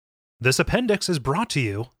This appendix is brought to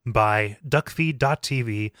you by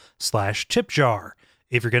duckfeed.tv/tipjar.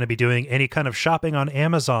 If you're going to be doing any kind of shopping on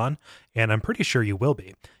Amazon, and I'm pretty sure you will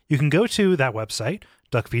be, you can go to that website,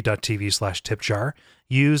 duckfeed.tv/tipjar,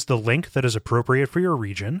 use the link that is appropriate for your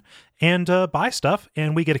region, and buy stuff,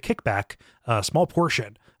 and we get a kickback, a small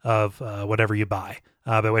portion of whatever you buy.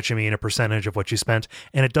 By which I mean a percentage of what you spent,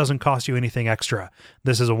 and it doesn't cost you anything extra.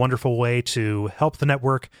 This is a wonderful way to help the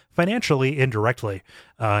network financially indirectly,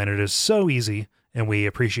 and it is so easy, and we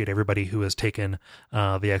appreciate everybody who has taken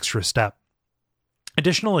the extra step.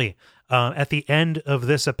 Additionally, at the end of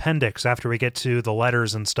this appendix, after we get to the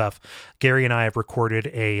letters and stuff, Gary and I have recorded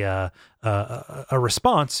a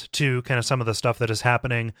response to kind of some of the stuff that is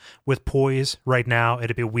happening with Poise right now.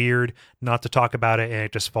 It'd be weird not to talk about it, and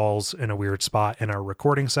it just falls in a weird spot in our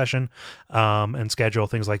recording session and schedule,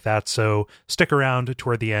 things like that. So stick around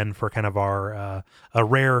toward the end for kind of our a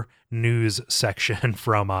rare news section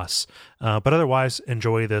from us. But otherwise,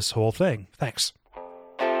 enjoy this whole thing. Thanks.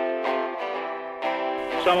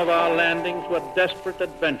 Some of our landings were desperate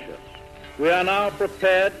adventures. We are now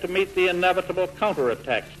prepared to meet the inevitable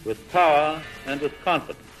counterattacks with power and with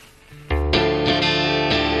confidence.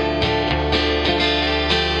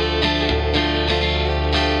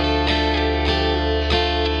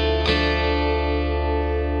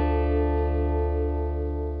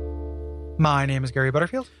 My name is Gary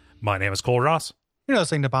Butterfield. My name is Cole Ross. You're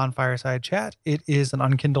listening to Bonfireside Chat. It is an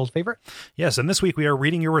unkindled favorite. Yes, and this week we are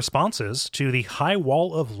reading your responses to the High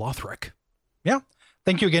Wall of Lothric. Yeah.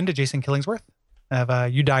 Thank you again to Jason Killingsworth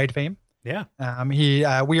of You Died fame. Yeah. We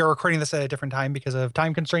are recording this at a different time because of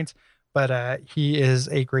time constraints, but he is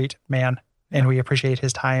a great man, and we appreciate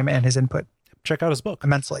his time and his input. Check out his book.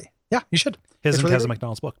 Immensely. Yeah, you should. His and really Kevin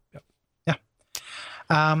McDonald's book. Yep.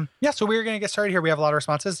 So we're going to get started here. We have a lot of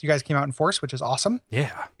responses. You guys came out in force, which is awesome.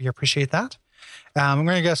 Yeah. We appreciate that. I'm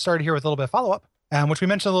going to get started here with a little bit of follow-up, which we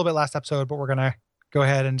mentioned a little bit last episode, but we're going to go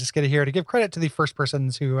ahead and just get it here to give credit to the first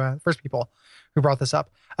people who brought this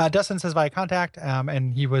up. Dustin says via contact,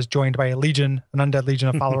 and he was joined by an undead legion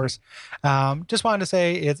of followers. Just wanted to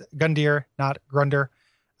say it's Gundyr, not Grunder.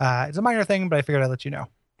 It's a minor thing, but I figured I'd let you know.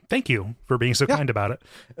 Thank you for being so kind about it.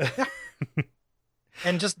 Yeah.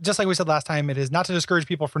 And just like we said last time, it is not to discourage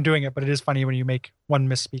people from doing it, but it is funny when you make one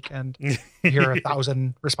misspeak and you hear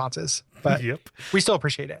 1,000 responses. But we still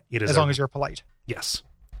appreciate it, as long as you're polite. Yes,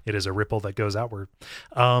 it is a ripple that goes outward.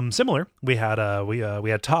 Similar, we had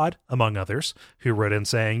Todd, among others, who wrote in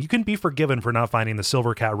saying, you can be forgiven for not finding the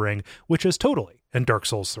Silver Cat ring, which is totally in Dark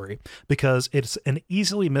Souls 3, because it's an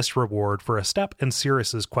easily missed reward for a step in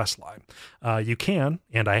Cirrus's questline. You can,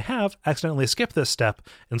 and I have, accidentally skipped this step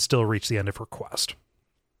and still reach the end of her quest.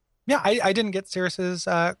 Yeah, I didn't get Cirrus's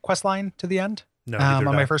quest line to the end on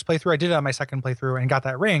my first playthrough. I did it on my second playthrough and got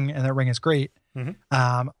that ring, and that ring is great.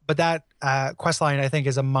 Mm-hmm. But that quest line, I think,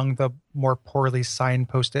 is among the more poorly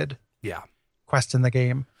signposted quests in the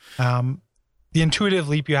game. The intuitive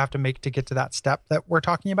leap you have to make to get to that step that we're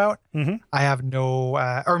talking about, I have no,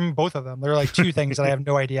 or both of them. They're like two things that I have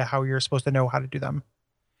no idea how you're supposed to know how to do them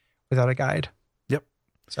without a guide. Yep.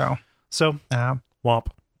 So womp.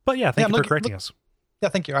 But yeah, thank you for correcting us. Yeah,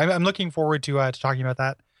 thank you. I'm looking forward to talking about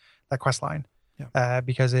that quest line,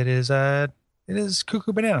 because it is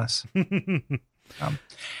cuckoo bananas. And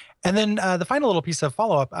then the final little piece of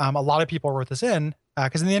follow up, a lot of people wrote this in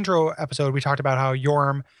because in the intro episode we talked about how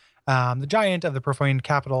Yorm, the giant of the profaned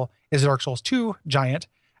capital, is a Dark Souls 2 giant.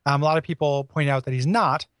 A lot of people point out that he's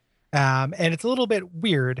not, and it's a little bit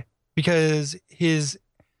weird because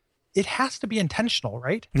it has to be intentional,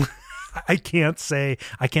 right? I can't say.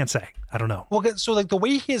 I don't know. Well, so like the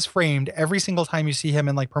way he is framed, every single time you see him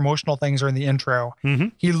in like promotional things or in the intro,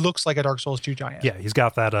 he looks like a Dark Souls 2 giant. Yeah, he's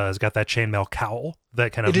got that chainmail cowl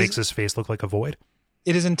that kind of makes his face look like a void.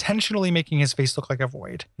 It is intentionally making his face look like a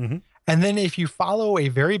void. And then if you follow a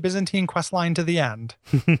very Byzantine quest line to the end,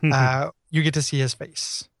 you get to see his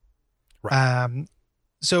face. Right.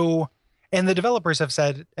 And the developers have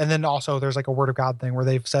said, and then also there's like a word of God thing where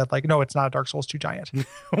they've said like, no, it's not a Dark Souls 2 giant.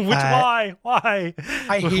 Why? I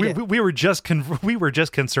hate it. We were just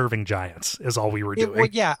conserving giants is all we were doing. Well,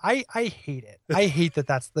 yeah, I hate it. I hate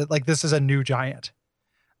that this is a new giant.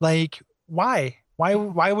 Like, why?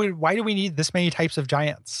 Why do we need this many types of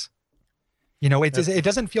giants? It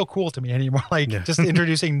doesn't feel cool to me anymore. Like just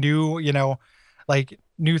introducing new,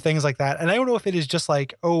 new things like that. And I don't know if it is just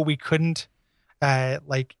like, oh, we couldn't,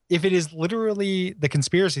 if it is literally the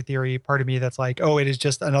conspiracy theory part of me that's like, oh, it is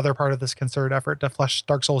just another part of this concerted effort to flush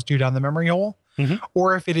Dark Souls 2 down the memory hole,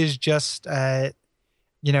 or if it is just, I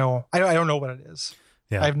don't know what it is.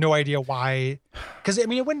 Yeah. I have no idea why, because it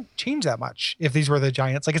wouldn't change that much if these were the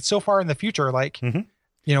giants. Like it's so far in the future. Like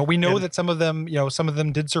You know, we know And- that some of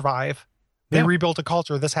them did survive. They rebuilt a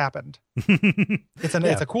culture. This happened. It's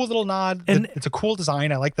a cool little nod. And it's a cool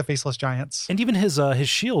design. I like the faceless giants. And even his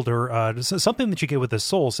shield or something that you get with his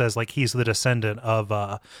soul says like he's the descendant of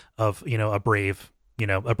a brave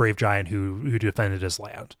giant who defended his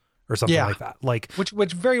land or something like that. Like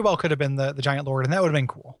which very well could have been the giant lord, and that would have been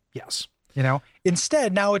cool. Yes. You know,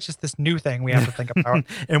 instead now it's just this new thing we have to think about.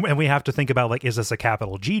 and we have to think about like, is this a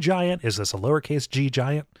capital G giant? Is this a lowercase g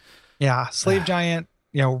giant? Yeah, slave giant,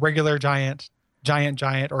 regular giant,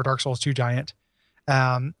 or Dark Souls 2 giant.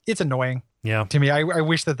 It's annoying. Yeah. To me, I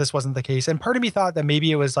wish that this wasn't the case. And part of me thought that maybe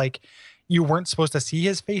it was like you weren't supposed to see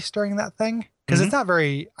his face during that thing because it's not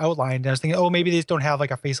very outlined. And I was thinking, oh, maybe they just don't have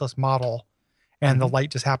like a faceless model and the light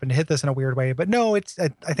just happened to hit this in a weird way. But no, I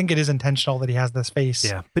think it is intentional that he has this face.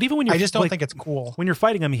 Yeah. But even when you're I just don't think it's cool. When you're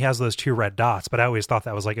fighting him, he has those 2 red dots, but I always thought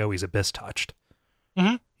that was like, oh, he's abyss touched.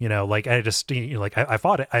 Like I just I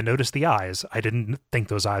fought it. I noticed the eyes. I didn't think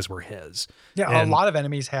those eyes were his. Yeah, And, a lot of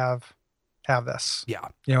enemies have this. Yeah.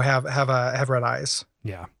 Have red eyes.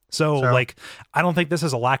 Yeah. So like, I don't think this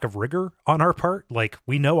is a lack of rigor on our part. Like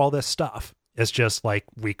we know all this stuff. It's just like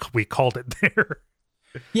we called it there.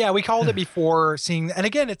 Yeah, we called it before seeing, and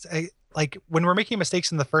again, it's like when we're making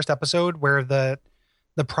mistakes in the first episode where the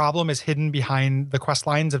problem is hidden behind the quest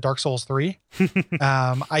lines of Dark Souls 3.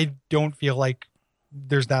 I don't feel like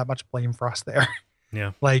there's that much blame for us there.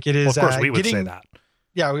 Yeah. Like it is. Well, of course, we would say that.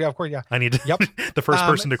 Yeah, of course. Yeah. I need to. Yep. The first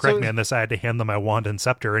person to correct me on this, I had to hand them my wand and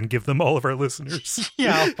scepter and give them all of our listeners.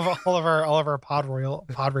 Yeah, all of our pod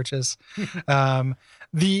riches.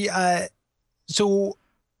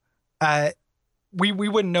 We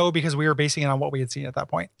wouldn't know because we were basing it on what we had seen at that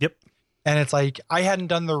point. Yep. And it's like I hadn't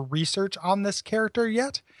done the research on this character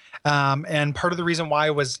yet. And part of the reason why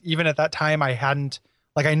was even at that time I hadn't,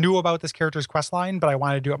 like, I knew about this character's quest line, but I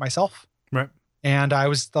wanted to do it myself. Right. And I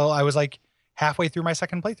was like halfway through my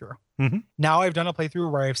second playthrough. Mm-hmm. Now I've done a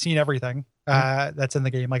playthrough where I've seen everything that's in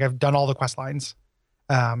the game. Like I've done all the quest lines.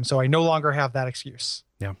 So I no longer have that excuse.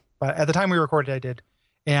 Yeah. But at the time we recorded, I did.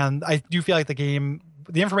 And I do feel like the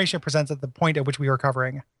information it presents at the point at which we were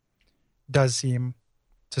covering does seem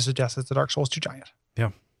to suggest it's a Dark Souls 2 giant.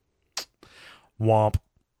 Yeah. Womp.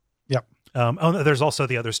 Yep. There's also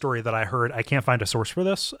the other story that I heard. I can't find a source for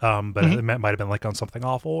this, but it might have been like on Something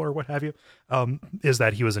Awful or what have you. Is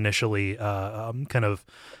that he was initially kind of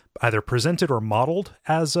either presented or modeled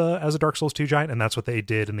as a Dark Souls 2 giant, and that's what they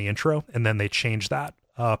did in the intro, and then they changed that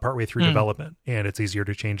partway through development, and it's easier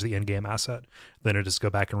to change the in-game asset than it is to go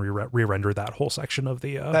back and re-render that whole section of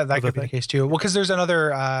the that could be the case too. Well, because there's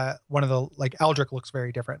another one of the, like, Aldrich looks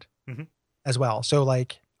very different as well, so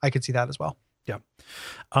like I could see that as well. Yeah.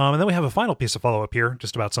 And then we have a final piece of follow-up here,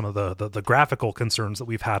 just about some of the graphical concerns that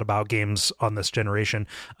we've had about games on this generation.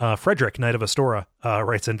 Frederick, Knight of Astora,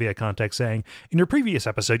 writes in via context saying, in your previous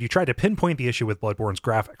episode, you tried to pinpoint the issue with Bloodborne's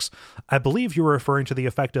graphics. I believe you were referring to the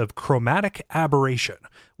effect of chromatic aberration,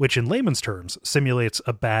 which in layman's terms simulates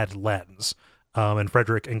a bad lens. And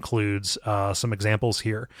Frederick includes some examples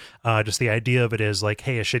here. Just the idea of it is like,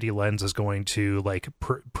 hey, a shitty lens is going to like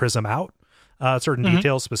prism out certain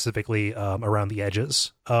details, specifically around the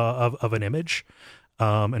edges of an image.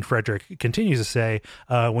 And Frederick continues to say,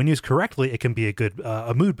 when used correctly, it can be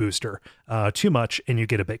a mood booster. Too much, and you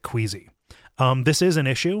get a bit queasy. This is an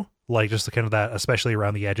issue, like just the kind of that, especially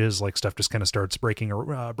around the edges, like stuff just kind of starts breaking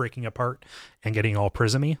apart and getting all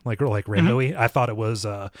prismy, like rainbowy. I thought it was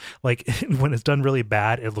like when it's done really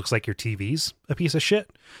bad, it looks like your TV's a piece of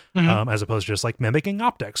shit, as opposed to just like mimicking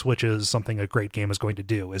optics, which is something a great game is going to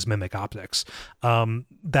do, is mimic optics.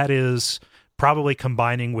 That is probably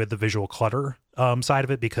combining with the visual clutter side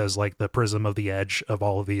of it, because like the prism of the edge of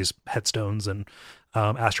all of these headstones and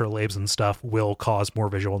astrolabes and stuff will cause more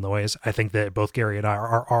visual noise. I think that both Gary and I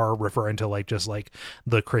are referring to like just like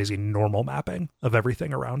the crazy normal mapping of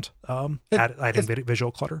everything around adding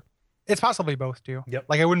visual clutter. It's possibly both too. Yep.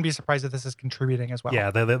 Like I wouldn't be surprised if this is contributing as well.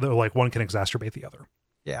 Yeah, they're like one can exacerbate the other.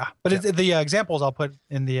 Yeah, but it's, the examples I'll put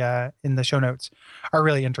in the show notes are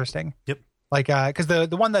really interesting. Yep. Like because the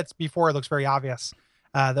one that's before looks very obvious.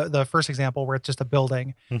 The first example where it's just a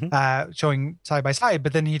building showing side by side,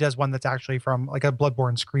 but then he does one that's actually from like a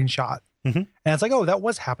Bloodborne screenshot, and it's like, oh, that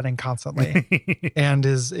was happening constantly, and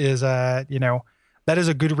is that is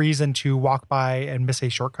a good reason to walk by and miss a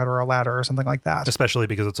shortcut or a ladder or something like that, especially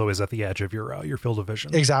because it's always at the edge of your field of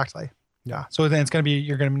vision. Exactly. Yeah. So then it's going to be,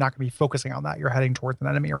 you're going to not going to be focusing on that. You're heading towards an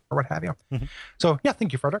enemy or what have you. So yeah,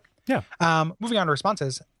 thank you, Frederick. Yeah. Moving on to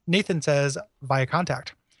responses. Nathan says via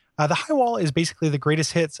contact, the high wall is basically the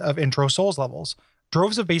greatest hits of intro Souls levels.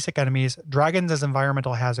 droves of basic enemies, dragons as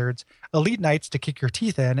environmental hazards, elite knights to kick your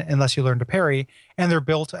teeth in unless you learn to parry, and they're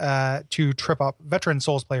built to trip up veteran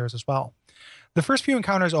Souls players as well. The first few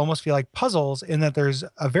encounters almost feel like puzzles in that there's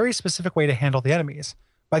a very specific way to handle the enemies.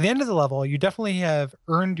 By the end of the level, you definitely have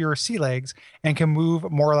earned your sea legs and can move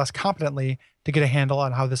more or less competently to get a handle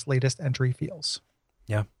on how this latest entry feels.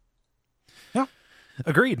 Yeah. Yeah.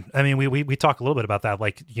 Agreed. I mean, we talk a little bit about that.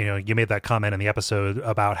 Like, you know, you made that comment in the episode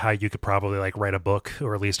about how you could probably like write a book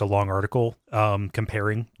or at least a long article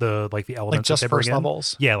comparing the elements just that they bring first in.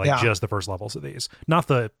 levels. Yeah, just the first levels of these, not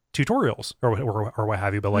the tutorials or what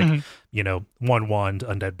have you, but like you know, one wand,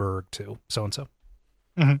 Undead Burg, to so and so.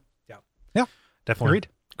 Yeah, definitely. Agreed.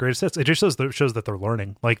 Great assist. It just shows that they're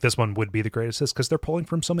learning. Like this one would be the great assist because they're pulling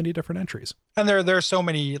from so many different entries. And there are so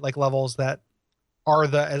many like levels that are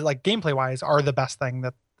the like gameplay wise are the best thing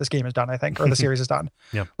that this game has done, I think, or the series has done.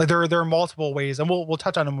 Yeah. Like there are multiple ways, and we'll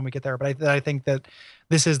touch on them when we get there. But I think that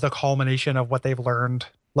this is the culmination of what they've learned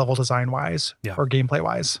level design wise or gameplay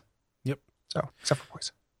wise. Yep. So except for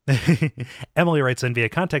voice. Emily writes in via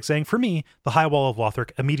context saying, for me, the high wall of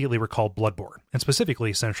Lothric immediately recalled Bloodborne, and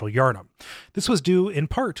specifically central Yharnam. This was due in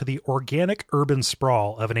part to the organic urban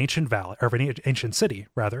sprawl of an ancient valley, or of an ancient city,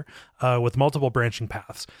 rather, with multiple branching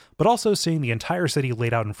paths, but also seeing the entire city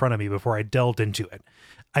laid out in front of me before I delved into it.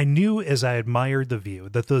 I knew as I admired the view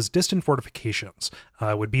that those distant fortifications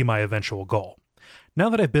would be my eventual goal. Now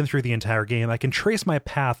that I've been through the entire game, I can trace my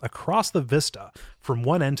path across the vista from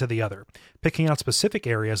one end to the other, picking out specific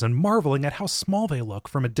areas and marveling at how small they look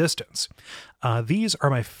from a distance. These are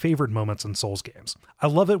my favorite moments in Souls games. I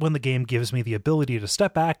love it when the game gives me the ability to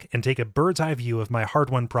step back and take a bird's eye view of my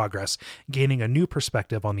hard-won progress, gaining a new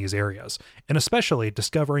perspective on these areas, and especially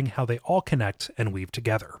discovering how they all connect and weave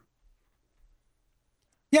together.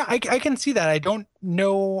 Yeah, I can see that. I don't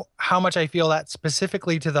know how much I feel that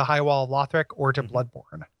specifically to the High Wall of Lothric or to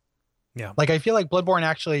Bloodborne. Yeah. Like, I feel like Bloodborne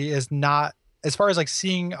actually is not, as far as like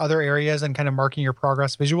seeing other areas and kind of marking your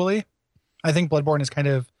progress visually, I think Bloodborne is kind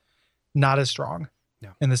of not as strong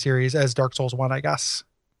in the series as Dark Souls 1, I guess.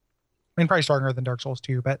 I mean, probably stronger than Dark Souls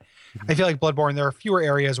 2, but I feel like Bloodborne, there are fewer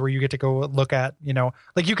areas where you get to go look at, you know,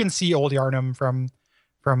 like you can see Old Yharnam from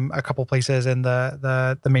a couple places in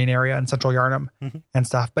the main area in central Yharnam and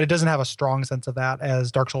stuff, but it doesn't have a strong sense of that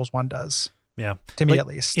as Dark Souls 1 does. Yeah. To me, at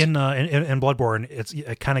least. In Bloodborne,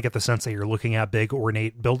 I kind of get the sense that you're looking at big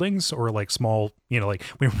ornate buildings or like small, you know, like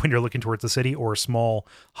when you're looking towards the city, or small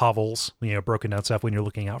hovels, you know, broken down stuff when you're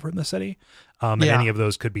looking out from the city. And any of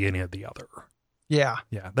those could be any of the other. Yeah.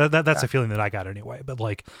 Yeah. That's a feeling that I got anyway. But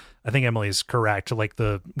like, I think Emily's correct. Like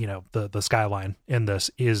the skyline in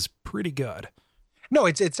this is pretty good. No,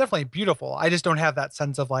 it's definitely beautiful. I just don't have that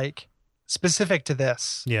sense of like specific to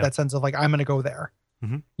this. Yeah. That sense of like, I'm going to go there.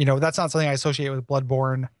 You know, that's not something I associate with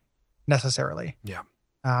Bloodborne necessarily. Yeah.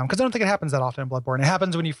 Because I don't think it happens that often in Bloodborne. It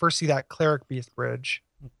happens when you first see that cleric beast bridge,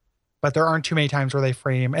 but there aren't too many times where they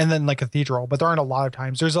frame, and then like cathedral, but there aren't a lot of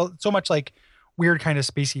times. There's so much like weird kind of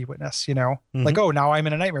spacey witness, you know, like, oh, now I'm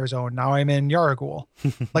in a nightmare zone. Now I'm in Yaragul.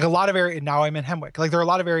 Like a lot of area. Now I'm in Hemwick. Like there are a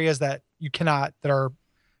lot of areas that that are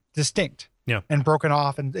distinct and broken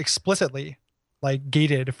off and explicitly like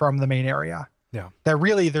gated from the main area. Yeah. That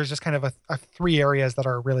really, there's just kind of a three areas that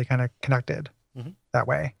are really kind of connected that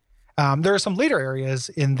way. There are some later areas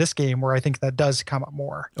in this game where I think that does come up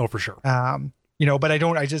more. Oh, for sure. You know, but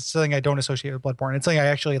something I don't associate with Bloodborne. It's something I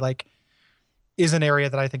actually like is an area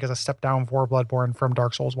that I think is a step down for Bloodborne from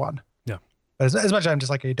Dark Souls 1. Yeah. But as much as I'm just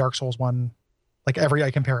like a Dark Souls 1, like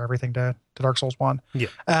I compare everything to Dark Souls 1.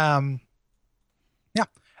 Yeah.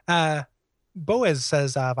 Boaz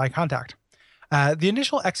says by contact. The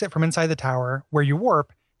initial exit from inside the tower, where you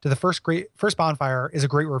warp to the first bonfire, is a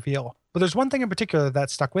great reveal. But there's one thing in particular that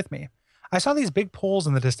stuck with me. I saw these big poles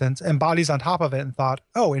in the distance and bodies on top of it and thought,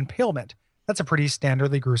 oh, impalement. That's a pretty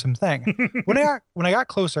standardly gruesome thing. When I got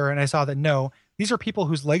closer and I saw that no, these are people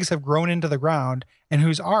whose legs have grown into the ground and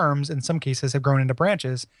whose arms, in some cases, have grown into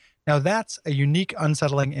branches. Now that's a unique,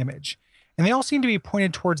 unsettling image. And they all seem to be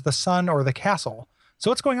pointed towards the sun or the castle.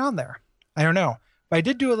 So what's going on there? I don't know. But I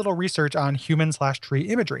did do a little research on human/tree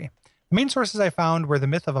imagery. The main sources I found were the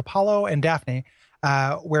myth of Apollo and Daphne,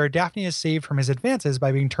 where Daphne is saved from his advances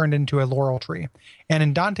by being turned into a laurel tree, and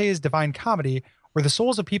in Dante's Divine Comedy, where the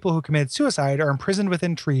souls of people who committed suicide are imprisoned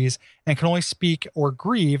within trees and can only speak or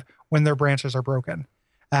grieve when their branches are broken.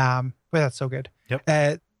 But that's so good.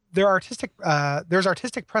 Yep. There's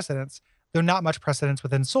artistic precedence, though not much precedence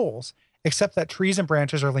within Souls, except that trees and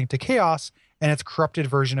branches are linked to chaos and its corrupted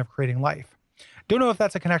version of creating life. Don't know if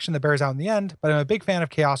that's a connection that bears out in the end, but I'm a big fan of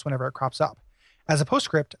chaos whenever it crops up. As a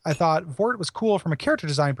postscript, I thought Vort was cool from a character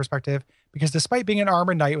design perspective because despite being an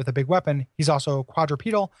armored knight with a big weapon, he's also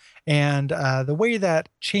quadrupedal, and the way that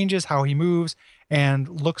changes how he moves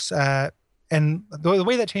and looks and the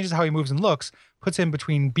way that changes how he moves and looks puts him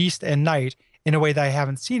between beast and knight in a way that I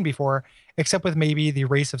haven't seen before, except with maybe the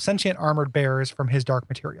race of sentient armored bears from his Dark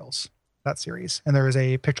Materials, that series. And there is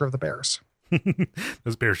a picture of the bears.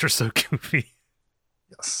 Those bears are so goofy.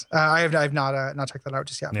 Yes, I've not checked that out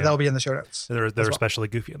just yet, but that'll be in the show notes. They're especially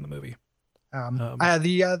goofy in the movie.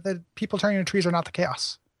 The people turning into trees are not the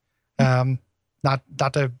chaos. Not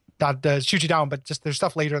to shoot you down, but just there's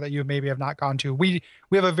stuff later that you maybe have not gone to. We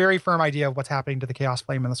have a very firm idea of what's happening to the chaos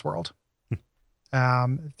flame in this world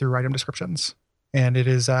through item descriptions, and it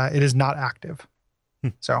is not active.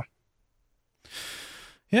 So.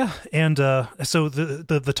 Yeah, and so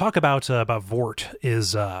the talk about Vort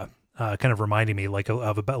is kind of reminding me like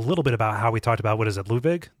of a little bit about how we talked about, what is it,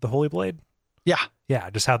 Ludwig, the Holy Blade? Yeah,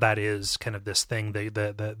 just how that is kind of this thing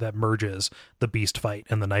that merges the beast fight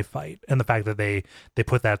and the knife fight, and the fact that they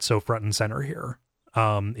put that so front and center here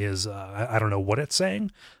is I don't know what it's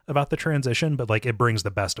saying about the transition, but like it brings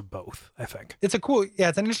the best of both. I think it's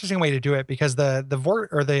it's an interesting way to do it, because the Vort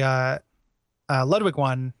or the Ludwig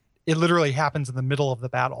one, it literally happens in the middle of the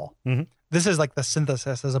battle. Mm-hmm. This is like the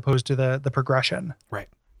synthesis as opposed to the progression, right?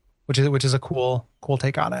 Which is a cool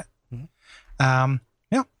take on it. Mm-hmm.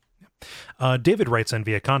 David writes in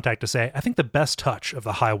via contact to say, I think the best touch of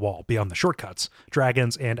the high wall, beyond the shortcuts,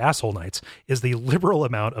 dragons, and asshole knights, is the liberal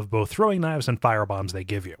amount of both throwing knives and firebombs they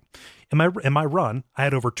give you. In my run, I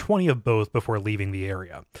had over 20 of both before leaving the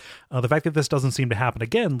area. The fact that this doesn't seem to happen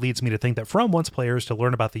again leads me to think that From wants players to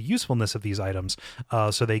learn about the usefulness of these items,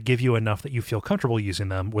 so they give you enough that you feel comfortable using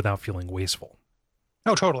them without feeling wasteful.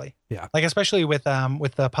 Oh, totally. Yeah. Like especially with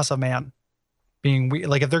the Pus of Man being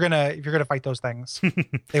like, if you're gonna fight those things,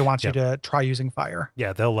 they want you to try using fire.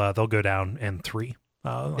 Yeah, they'll go down in three.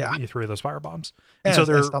 You threw those fire bombs, and so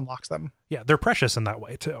it unlocks them. Yeah, they're precious in that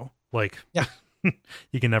way too. Like,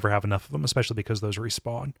 you can never have enough of them, especially because those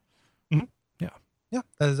respawn. Mm-hmm. Yeah,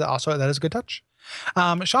 that is a good touch.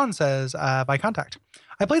 Sean says by contact,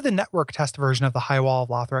 I played the network test version of the High Wall of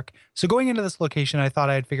Lothric, so going into this location, I thought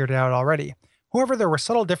I had figured it out already. However, there were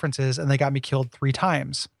subtle differences, and they got me killed 3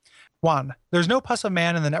 times. 1, there's no Pus of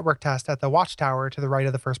Man in the network test at the watchtower to the right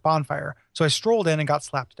of the first bonfire, so I strolled in and got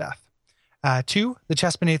slapped to death. 2, the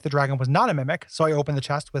chest beneath the dragon was not a mimic, so I opened the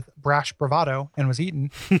chest with brash bravado and was eaten.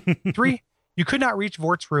 3, you could not reach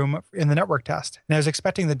Vort's room in the network test, and I was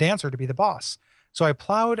expecting the dancer to be the boss. So I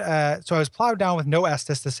was plowed down with no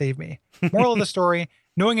Estus to save me. Moral of the story,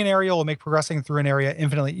 knowing an area will make progressing through an area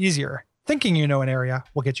infinitely easier. Thinking you know an area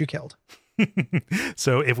will get you killed.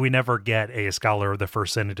 So if we never get a Scholar of the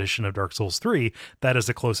First Sin edition of Dark Souls 3, that is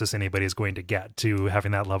the closest anybody's going to get to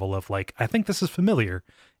having that level of like, I think this is familiar,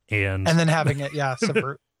 and then having it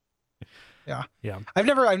subvert. Yeah. I've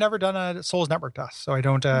never done a Souls network test, so I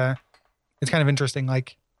don't. It's kind of interesting.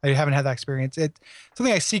 Like, I haven't had that experience. It's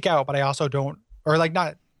something I seek out, but I also don't, or like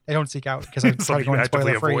not. I don't seek out because I try to go in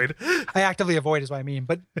spoiler free. I actively avoid is what I mean.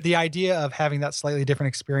 But the idea of having that slightly different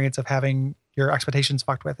experience of having your expectations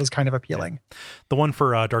fucked with is kind of appealing. Yeah. The one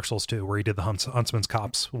for Dark Souls 2, where he did the Huntsman's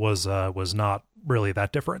Cops, was not really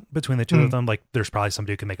that different between the two of them. Like, there's probably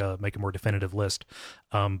somebody who can make a more definitive list.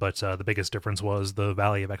 But the biggest difference was the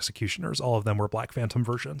Valley of Executioners. All of them were Black Phantom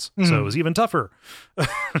versions. So it was even tougher.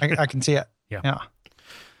 I can see it. Yeah.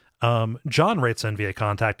 John writes in via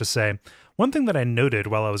contact to say, one thing that I noted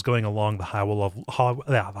while I was going along the high wall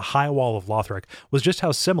of Lothric was just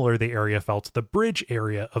how similar the area felt to the bridge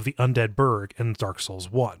area of the Undead Burg in Dark Souls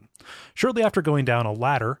 1. Shortly after going down a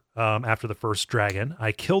ladder, after the first dragon,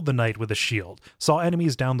 I killed the knight with a shield, saw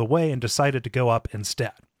enemies down the way, and decided to go up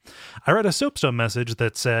instead. I read a soapstone message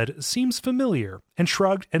that said, seems familiar, and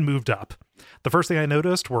shrugged and moved up. The first thing I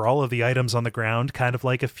noticed were all of the items on the ground, kind of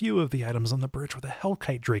like a few of the items on the bridge where the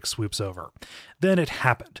Hellkite Drake swoops over. Then it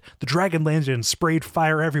happened. The dragon landed and sprayed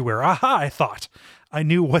fire everywhere. Aha, I thought. I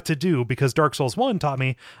knew what to do because Dark Souls 1 taught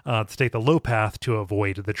me to take the low path to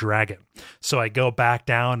avoid the dragon. So I go back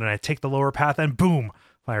down and I take the lower path and boom,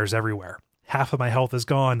 fires everywhere. Half of my health is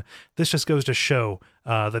gone. This just goes to show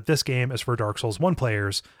that this game is for Dark Souls 1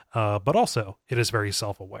 players, but also it is very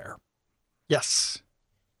self-aware. Yes.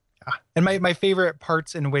 Yeah. And my favorite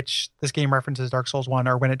parts in which this game references Dark Souls 1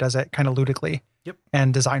 are when it does it kind of ludically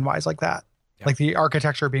and design-wise like that. Yep. Like the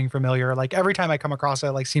architecture being familiar. Like every time I come across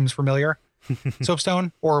it, like seems familiar.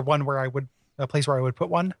 Soapstone or one where a place where I would put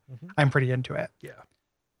one, I'm pretty into it.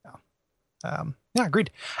 Yeah.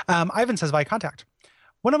 Agreed. Ivan says by contact.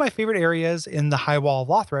 One of my favorite areas in the High Wall of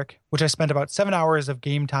Lothric, which I spent about 7 hours of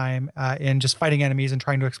game time in just fighting enemies and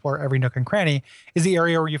trying to explore every nook and cranny, is the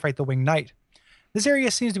area where you fight the Winged Knight. This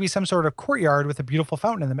area seems to be some sort of courtyard with a beautiful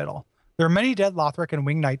fountain in the middle. There are many dead Lothric and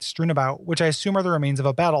Winged Knights strewn about, which I assume are the remains of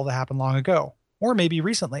a battle that happened long ago, or maybe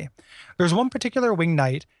recently. There's one particular Winged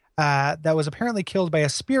Knight that was apparently killed by a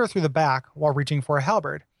spear through the back while reaching for a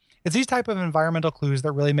halberd. It's these type of environmental clues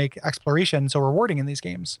that really make exploration so rewarding in these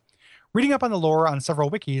games. Reading up on the lore on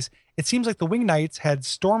several wikis, it seems like the Winged Knights had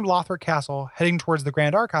stormed Lothric Castle, heading towards the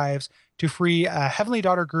Grand Archives to free Heavenly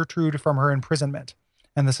Daughter Gertrude from her imprisonment.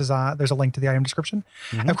 And this is there's a link to the item description.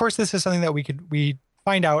 Mm-hmm. Of course, this is something that we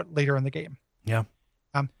find out later in the game. Yeah.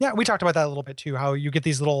 We talked about that a little bit too, how you get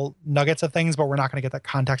these little nuggets of things, but we're not going to get that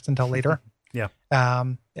context until later. Yeah.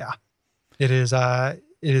 It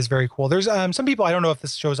is very cool. There's some people, I don't know if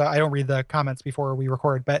this shows, I don't read the comments before we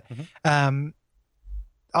record, but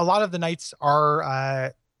a lot of the knights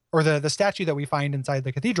are, or the statue that we find inside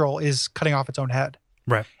the cathedral is cutting off its own head.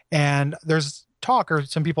 Right. And there's talk, or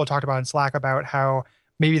some people talked about in Slack, about how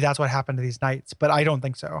maybe that's what happened to these knights, but I don't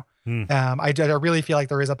think so. I really feel like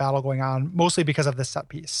there is a battle going on, mostly because of this set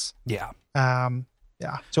piece. Yeah.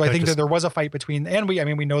 So I think that there was a fight between, and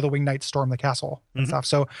we know the Winged Knights stormed the castle and stuff.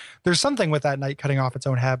 So there's something with that knight cutting off its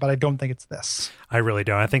own head, but I don't think it's this. I really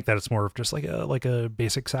don't. I think that it's more of just like a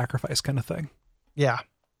basic sacrifice kind of thing. Yeah.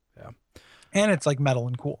 And it's like metal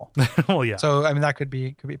and cool. Well, yeah. So, I mean, that could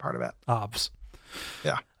be part of it. Obs.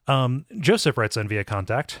 Yeah. Joseph writes in via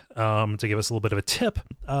contact to give us a little bit of a tip.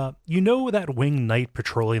 You know that Winged Knight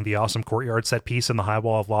patrolling the awesome courtyard set piece in the High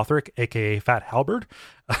Wall of Lothric, aka Fat Halberd?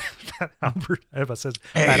 Fat Halberd. I don't know if it says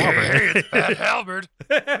Fat Halberd. Fat Halberd.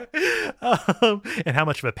 And how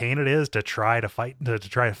much of a pain it is to try to fight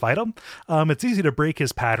him. It's easy to break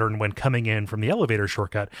his pattern when coming in from the elevator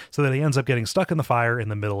shortcut, so that he ends up getting stuck in the fire in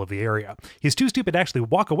the middle of the area. He's too stupid to actually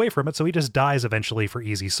walk away from it, so he just dies eventually for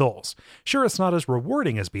easy souls. Sure, it's not as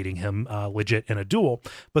rewarding as beating him legit in a duel,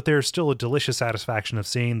 but there's still a delicious satisfaction of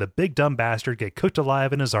seeing the big dumb bastard get cooked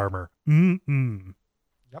alive in his armor.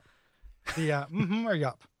 Yep. The or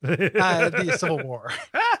yup. The Civil War.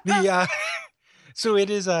 So it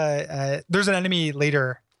is there's an enemy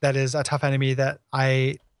later that is a tough enemy that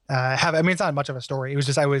I have. I mean, it's not much of a story. It was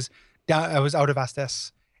just I was out of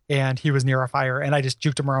Estus and he was near a fire, and I just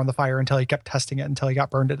juked him around the fire until he kept testing it until he got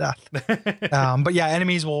burned to death. But yeah,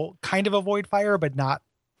 enemies will kind of avoid fire, but not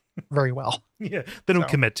very well. Yeah, they don't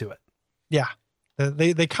commit to it. Yeah.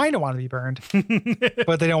 They kind of want to be burned,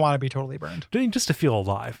 but they don't want to be totally burned. Just to feel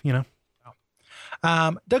alive, you know?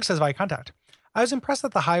 Doug says via contact, I was impressed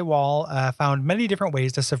that the High Wall found many different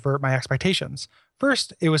ways to subvert my expectations.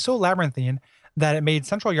 First, it was so labyrinthine that it made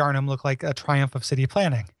Central Yarnum look like a triumph of city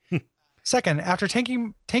planning. Second, after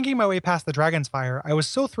tanking my way past the Dragon's Fire, I was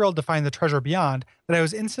so thrilled to find the treasure beyond that I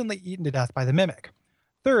was instantly eaten to death by the Mimic.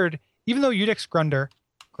 Third, even though Udix Grunder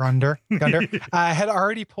had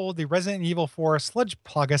already pulled the Resident Evil 4 Sludge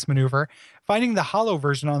Plagus maneuver, finding the hollow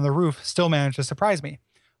version on the roof still managed to surprise me.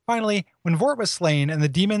 Finally, when Vort was slain and the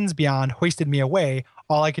demons beyond hoisted me away,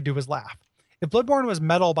 all I could do was laugh. If Bloodborne was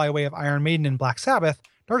metal by way of Iron Maiden and Black Sabbath,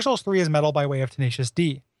 Dark Souls 3 is metal by way of Tenacious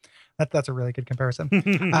D. That's a really good comparison.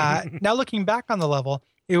 Now looking back on the level,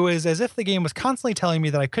 it was as if the game was constantly telling me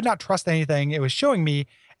that I could not trust anything it was showing me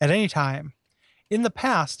at any time. In the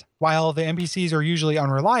past, while the NPCs are usually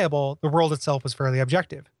unreliable, the world itself was fairly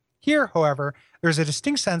objective. Here, however, there's a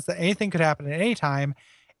distinct sense that anything could happen at any time,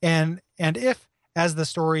 and if, as the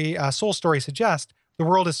story, Soul Story suggests, the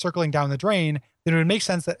world is circling down the drain, then it would make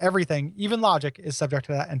sense that everything, even logic, is subject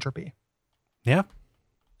to that entropy. Yeah.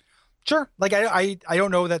 Sure. Like, I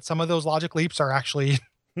don't know that some of those logic leaps are actually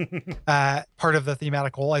part of the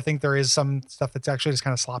thematic goal. I think there is some stuff that's actually just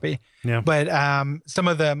kind of sloppy. Yeah. But some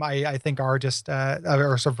of them I think are just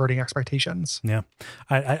are subverting expectations. Yeah.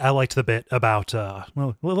 I liked the bit about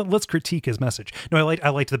well, let's critique his message. No, I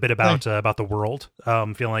liked the bit about the world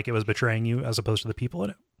feeling like it was betraying you as opposed to the people in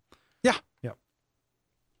it. Yeah. Yeah.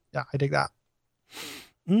 Yeah, I dig that.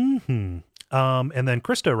 And then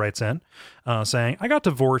Krista writes in saying, I got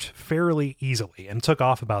to Vort fairly easily and took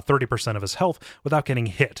off about 30% of his health without getting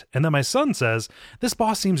hit. And then my son says, this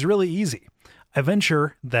boss seems really easy. I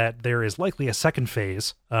venture that there is likely a second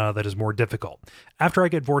phase that is more difficult. After I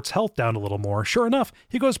get Vort's health down a little more, sure enough,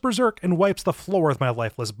 he goes berserk and wipes the floor with my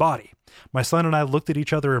lifeless body. My son and I looked at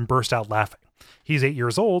each other and burst out laughing. He's 8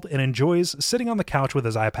 years old and enjoys sitting on the couch with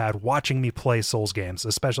his iPad watching me play Souls games,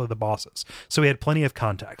 especially the bosses. So he had plenty of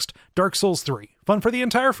context. Dark Souls 3, fun for the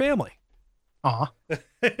entire family. Aw.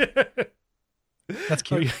 That's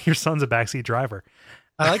cute. Oh, your son's a backseat driver.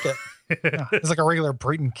 I like it. Yeah, it's like a regular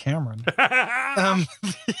Brayton Cameron.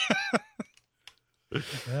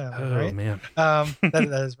 Yeah, Oh, right? man.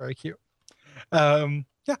 That is very cute. Dan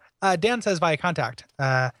says via contact,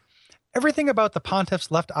 everything about the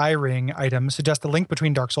Pontiff's left eye ring item suggests a link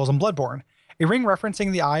between Dark Souls and Bloodborne. A ring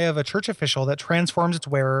referencing the eye of a church official that transforms its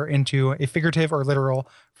wearer into a figurative or literal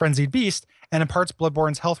frenzied beast and imparts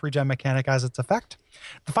Bloodborne's health regen mechanic as its effect.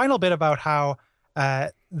 The final bit about how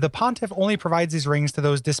the Pontiff only provides these rings to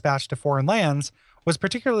those dispatched to foreign lands was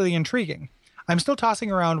particularly intriguing. I'm still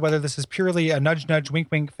tossing around whether this is purely a nudge nudge wink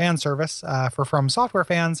wink fan service for From Software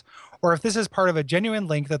fans, or if this is part of a genuine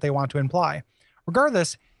link that they want to imply.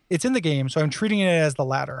 Regardless, it's in the game, so I'm treating it as the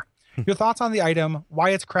latter. Your thoughts on the item,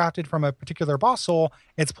 why it's crafted from a particular boss soul,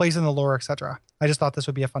 its place in the lore, etc. I just thought this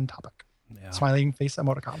would be a fun topic. Yeah. Smiling face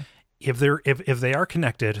emoticon. If they are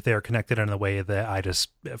connected, they are connected in a way that I just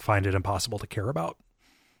find it impossible to care about.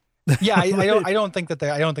 Yeah, I don't think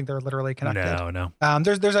they're literally connected. No.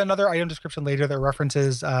 There's another item description later that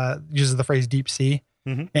references uses the phrase deep sea.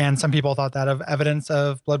 Mm-hmm. And some people thought that of evidence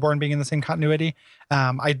of Bloodborne being in the same continuity.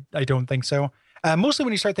 I don't think so. Mostly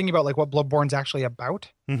when you start thinking about like what Bloodborne's actually about,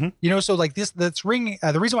 so like this ring,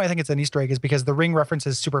 the reason why I think it's an Easter egg is because the ring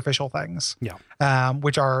references superficial things,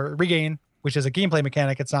 which are regain, which is a gameplay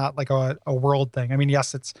mechanic. It's not like a world thing. I mean,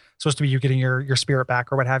 yes, it's supposed to be you getting your spirit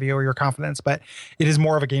back or what have you, or your confidence, but it is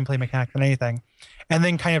more of a gameplay mechanic than anything. And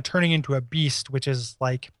then kind of turning into a beast, which is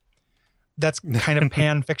like, that's kind of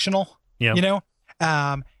pan fictional,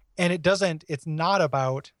 and it's not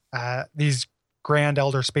about these grand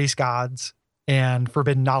elder space gods and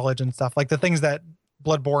forbidden knowledge and stuff, like the things that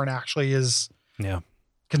Bloodborne actually is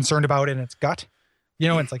concerned about in its gut,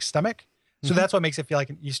 it's like stomach. So that's what makes it feel like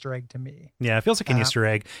an Easter egg to me. Yeah, it feels like an Easter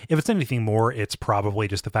egg. If it's anything more, it's probably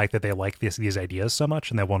just the fact that they like these ideas so much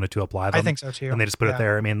and they wanted to apply them. I think so too. And they just put it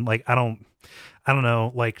there. I mean, like, I don't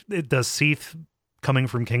know. Like, does Seath coming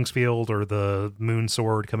from Kingsfield or the Moon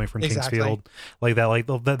Sword coming from Kingsfield, like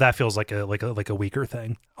that feels like a weaker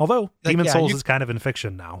thing. Although Demon Souls is kind of in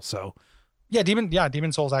fiction now, so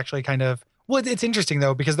Demon Souls actually kind of. Well, it's interesting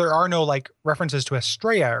though, because there are no like references to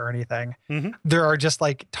Estrella or anything. There are just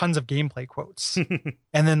like tons of gameplay quotes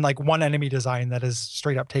and then like one enemy design that is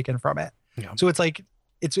straight up taken from it. Yeah. So it's like,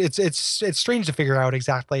 it's strange to figure out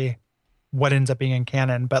exactly what ends up being in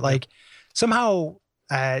canon, but like somehow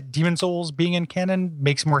Demon Souls being in canon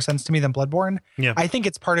makes more sense to me than Bloodborne. Yeah. I think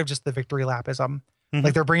it's part of just the victory lapism.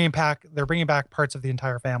 Like they're bringing back parts of the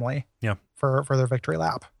entire family for their victory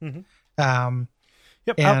lap.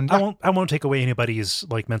 Yep. And I won't take away anybody's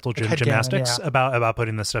like mental gymnastics about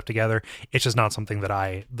putting this stuff together. It's just not something that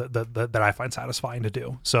I find satisfying to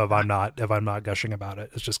do. So if I'm not gushing about it,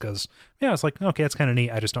 it's just because it's like, okay, it's kind of neat.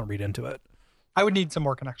 I just don't read into it. I would need some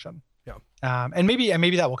more connection. Yeah. And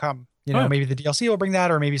maybe that will come. Maybe the DLC will bring that,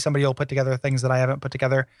 or maybe somebody will put together things that I haven't put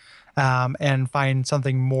together, and find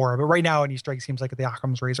something more. But right now, an Easter egg seems like the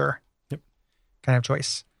Occam's razor kind of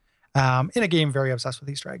choice. In a game very obsessed with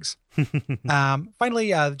Easter eggs. Finally,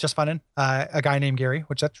 just funnin', a guy named Gary,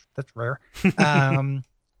 which that's rare,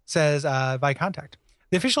 says by contact.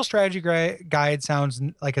 The official strategy guide sounds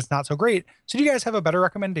like it's not so great. So do you guys have a better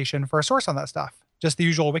recommendation for a source on that stuff? Just the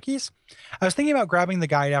usual wikis? I was thinking about grabbing the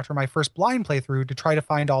guide after my first blind playthrough to try to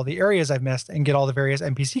find all the areas I've missed and get all the various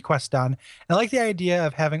NPC quests done. And I like the idea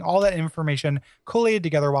of having all that information collated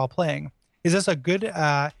together while playing. Is it good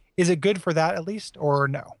for that at least, or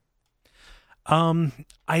no?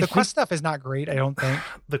 The quest stuff is not great, I don't think.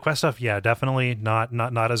 The quest stuff, definitely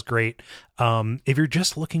not as great. If you're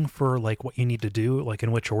just looking for like what you need to do, like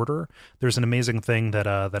in which order, there's an amazing thing that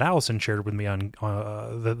Allison shared with me on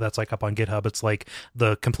that's like up on GitHub. It's like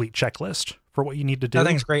the complete checklist for what you need to do. I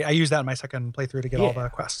think it's great. I use that in my second playthrough to get all the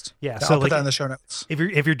quests. Yeah, so I'll put that in the show notes. If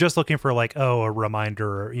you're just looking for like a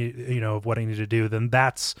reminder, of what I need to do, then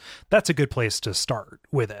that's a good place to start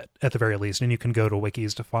with it at the very least. And you can go to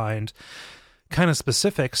wikis to find kind of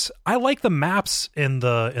specifics. I like the maps in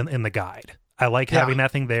the guide. I like having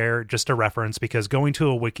that thing there just to reference, because going to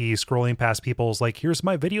a wiki, scrolling past people's like, here's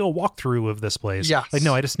my video walkthrough of this place. Yeah. Like,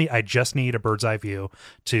 no, I just need a bird's eye view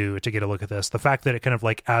to get a look at this. The fact that it kind of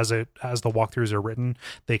like, as the walkthroughs are written,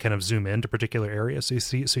 they kind of zoom into particular areas.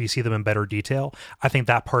 So you see them in better detail. I think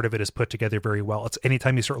that part of it is put together very well. It's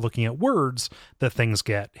anytime you start looking at words that things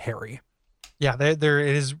get hairy. Yeah. There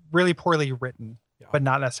it is really poorly written, but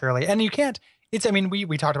not necessarily. And you can't,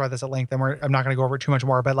 we talked about this at length, and I'm not going to go over it too much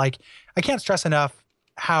more, but like, I can't stress enough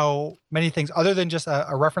how many things other than just a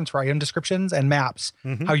reference for item descriptions and maps,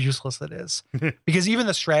 how useless it is. Because even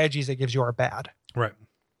the strategies it gives you are bad. Right.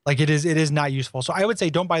 Like it is not useful. So I would say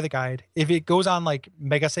don't buy the guide. If it goes on like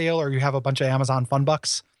mega sale, or you have a bunch of Amazon fun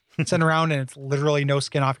bucks sitting around and it's literally no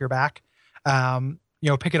skin off your back,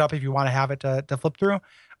 pick it up if you want to have it to flip through.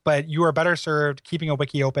 but you are better served keeping a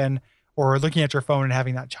wiki open or looking at your phone and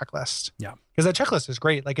having that checklist. Yeah. Because that checklist is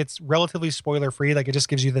great. Like it's relatively spoiler free. Like it just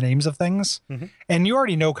gives you the names of things and you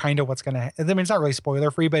already know kind of what's going to, I mean, it's not really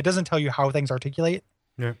spoiler free, but it doesn't tell you how things articulate.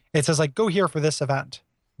 Yeah. It says like, go here for this event,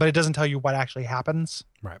 but it doesn't tell you what actually happens.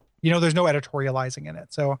 Right. You know, there's no editorializing in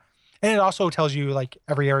it. So, and it also tells you like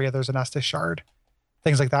every area there's an Estus shard,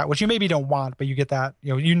 things like that, which you maybe don't want, but you get that,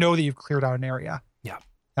 you know that you've cleared out an area. Yeah.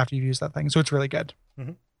 After you use that thing. So it's really good.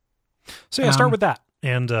 So yeah, start with that.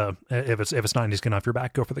 And if it's not easy enough your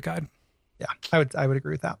back, go for the guide. Yeah, I would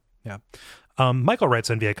agree with that. Yeah. Michael writes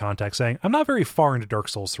in via contact saying, I'm not very far into Dark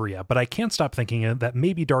Souls 3 yet, but I can't stop thinking that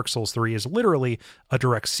maybe Dark Souls 3 is literally a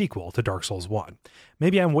direct sequel to Dark Souls 1.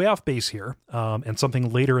 Maybe I'm way off base here, and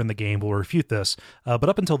something later in the game will refute this, but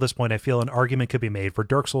up until this point, I feel an argument could be made for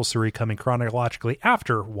Dark Souls 3 coming chronologically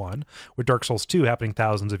after 1, with Dark Souls 2 happening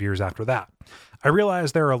thousands of years after that. I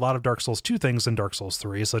realize there are a lot of Dark Souls 2 things in Dark Souls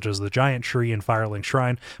 3, such as the giant tree and Firelink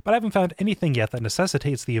Shrine, but I haven't found anything yet that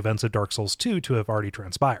necessitates the events of Dark Souls 2 to have already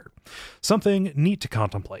transpired. Something neat to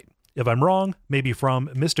contemplate. If I'm wrong, maybe from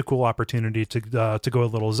missed a cool opportunity to go a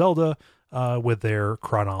little Zelda with their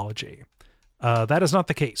chronology. That is not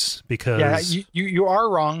the case because you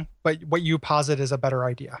are wrong, but what you posit is a better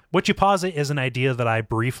idea. What you posit is an idea that I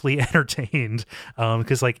briefly entertained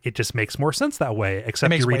because like it just makes more sense that way.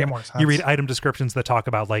 Except you read item descriptions that talk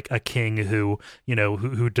about like a king who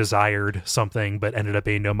desired something but ended up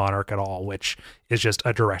being no monarch at all, which is just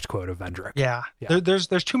a direct quote of Vendrick. Yeah.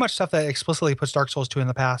 There's too much stuff that explicitly puts Dark Souls 2 in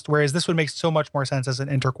the past, whereas this would make so much more sense as an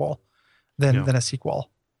interquel than a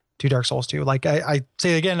sequel to Dark Souls 2. Like I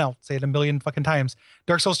say it again, I'll say it a million fucking times.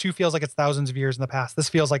 Dark Souls 2 feels like it's thousands of years in the past. This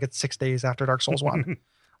feels like it's 6 days after Dark Souls 1.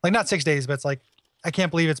 Like not 6 days, but it's like, I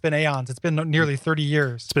can't believe it's been aeons. It's been nearly 30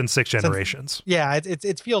 years. It's been 6 generations.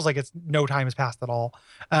 It feels like it's no time has passed at all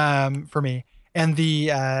for me. And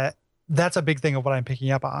that's a big thing of what I'm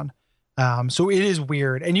picking up on. So it is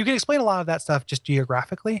weird. And you can explain a lot of that stuff just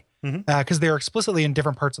geographically because they're explicitly in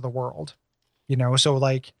different parts of the world, so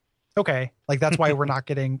like, okay, like that's why we're not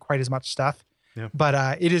getting quite as much stuff,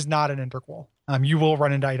 but it is not an interquel. You will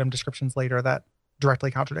run into item descriptions later that directly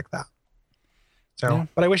contradict that. So,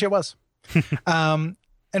 but I wish it was. And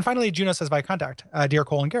finally, Juno says by contact, Dear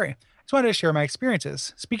Cole and Gary, I just wanted to share my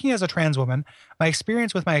experiences. Speaking as a trans woman, my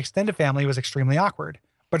experience with my extended family was extremely awkward.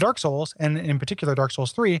 But Dark Souls, and in particular Dark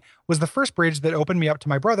Souls 3, was the first bridge that opened me up to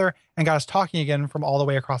my brother and got us talking again from all the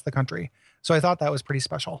way across the country. So I thought that was pretty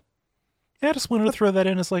special. Yeah, I just wanted to throw that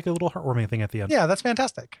in as like a little heartwarming thing at the end. Yeah, that's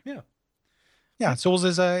fantastic. Yeah. Souls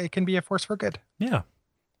is it can be a force for good. Yeah.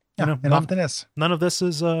 And often is. None of this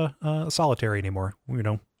is solitary anymore.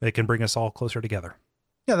 It can bring us all closer together.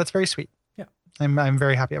 Yeah, that's very sweet. Yeah. I'm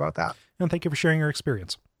very happy about that. And thank you for sharing your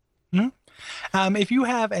experience. If you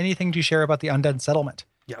have anything to share about the Undead Settlement,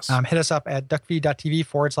 yes, hit us up at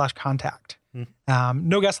duckfeed.tv/contact.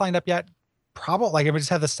 No guests lined up yet. Probably like I would just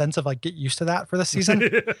have the sense of like get used to that for the season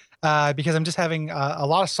because I'm just having a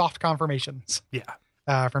lot of soft confirmations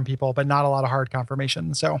from people, but not a lot of hard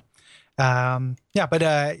confirmations. So but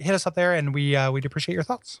hit us up there and we'd appreciate your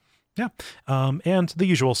thoughts. Yeah. And the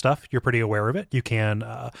usual stuff, you're pretty aware of it. You can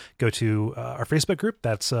go to our Facebook group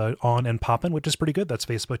that's on and poppin', which is pretty good. That's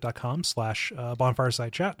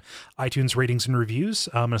facebook.com/bonfireside chat, iTunes ratings and reviews,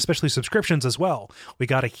 and especially subscriptions as well. We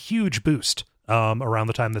got a huge boost around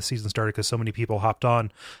the time the season started because so many people hopped on.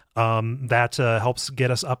 That helps get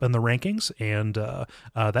us up in the rankings, and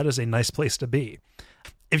that is a nice place to be.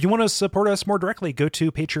 If you want to support us more directly, go to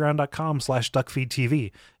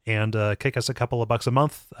patreon.com/duckfeedtv and kick us a couple of bucks a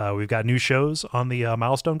month. We've got new shows on the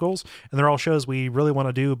milestone goals, and they're all shows we really want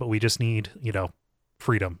to do, but we just need,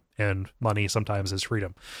 freedom, and money sometimes is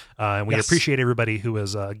freedom. And we appreciate everybody who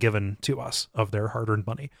has given to us of their hard-earned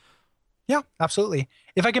money. Yeah, absolutely.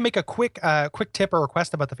 If I can make a quick tip or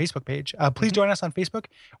request about the Facebook page, please join us on Facebook.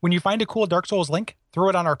 When you find a cool Dark Souls link, throw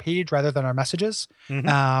it on our page rather than our messages.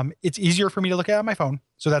 It's easier for me to look at on my phone,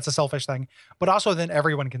 so that's a selfish thing. But also then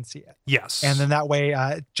everyone can see it. Yes. And then that way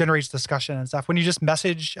it generates discussion and stuff. When you just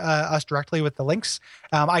message us directly with the links,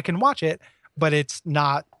 I can watch it, but it's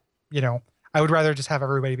not, I would rather just have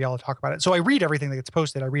everybody be able to talk about it. So I read everything that gets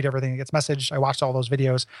posted. I read everything that gets messaged. I watched all those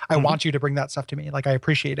videos. I want you to bring that stuff to me. Like I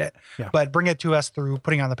appreciate it, but bring it to us through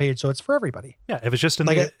putting it on the page. So it's for everybody. Yeah. If it's just in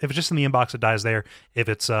if it's just in the inbox, it dies there. If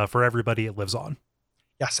it's for everybody, it lives on.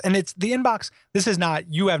 Yes. And it's the inbox. This is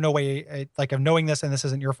not, you have no way of knowing this, and this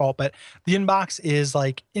isn't your fault, but the inbox is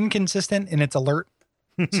like inconsistent in its alert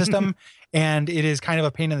system. And it is kind of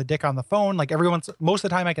a pain in the dick on the phone. Like most of the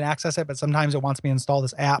time I can access it, but sometimes it wants me to install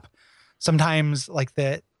this app. Sometimes like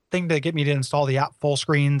thing to get me to install the app full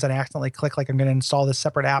screens, and I accidentally click like I'm going to install this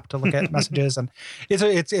separate app to look at messages, and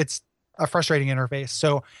it's a frustrating interface.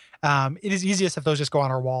 So it is easiest if those just go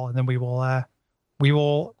on our wall, and then we will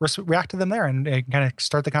react to them there and kind of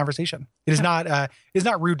start the conversation. It is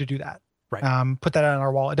not rude to do that. Right. Put that on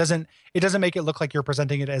our wall. It doesn't make it look like you're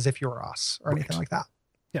presenting it as if you're us or anything like that.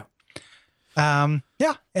 Yeah.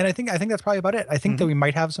 Yeah. And I think that's probably about it. I think that we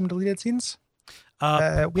might have some deleted scenes.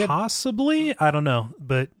 Possibly. I don't know,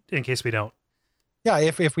 but in case we don't. Yeah.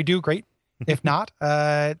 If we do, great. If not,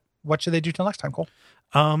 what should they do till next time, Cole?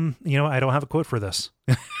 I don't have a quote for this.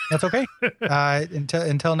 That's okay.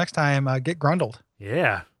 Until next time, get grundled.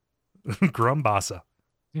 Yeah. Grumbassa.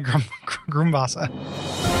 Grumbassa.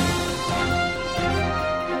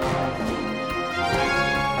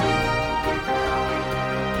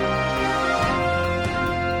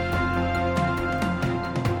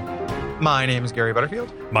 My name is Gary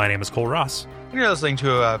Butterfield. My name is Cole Ross. You're listening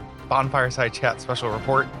to a Bonfireside Chat special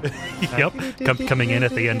report. Yep. Coming in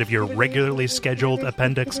at the end of your regularly scheduled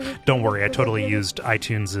appendix. Don't worry, I totally used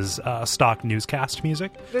iTunes' stock newscast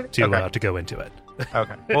music to go into it.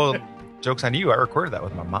 Okay. Well, joke's on you. I recorded that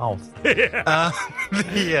with my mouth.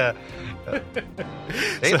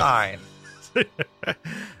 Dateline.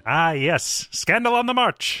 Yes. Scandal on the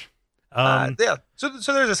march. Yeah. So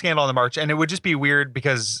there's a scandal on the march, and it would just be weird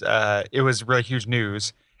because it was really huge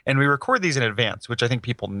news, and we record these in advance, which I think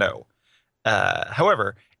people know.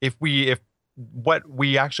 However, so we're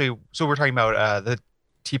talking about the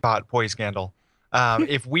teapot poise scandal.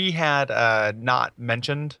 If we had not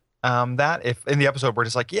mentioned that, if in the episode we're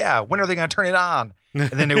just like, yeah, when are they going to turn it on? And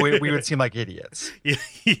then we would seem like idiots.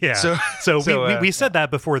 Yeah. So we said that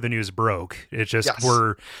before the news broke. It's just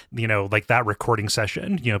we're, like that recording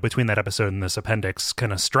session, between that episode and this appendix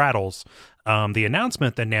kind of straddles the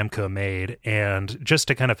announcement that Namco made. And just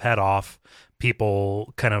to kind of head off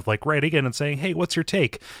people kind of like writing in and saying, hey, what's your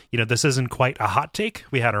take? This isn't quite a hot take.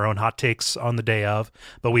 We had our own hot takes on the day of,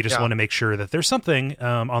 but we just want to make sure that there's something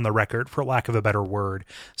on the record, for lack of a better word,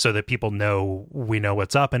 so that people know we know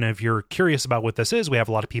what's up. And if you're curious about what this is, we have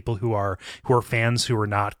a lot of people who are fans who are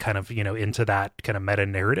not kind of, into that kind of meta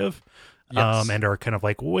narrative. Yes. And are kind of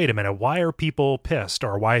like, wait a minute, why are people pissed?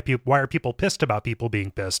 Or why are people pissed about people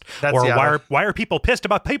being pissed? Why are people pissed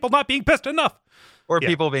about people not being pissed enough? Or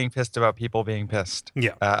people being pissed about people being pissed.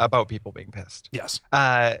 Yeah. About people being pissed. Yes.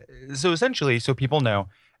 So essentially, so people know,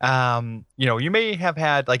 you may have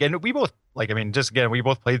had and we both we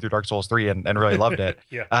both played through Dark Souls 3 and really loved it.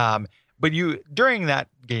 Yeah. But during that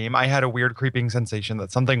game, I had a weird creeping sensation that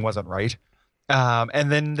something wasn't right. And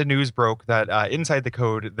then the news broke that inside the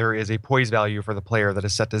code, there is a poise value for the player that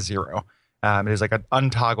is set to 0. It is like an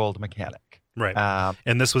untoggled mechanic. Right.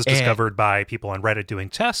 And this was discovered by people on Reddit doing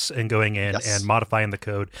tests and going in and modifying the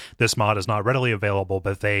code. This mod is not readily available,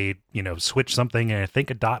 but they, switched something, I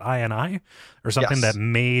think a .ini or something that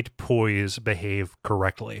made poise behave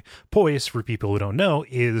correctly. Poise, for people who don't know,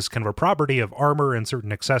 is kind of a property of armor and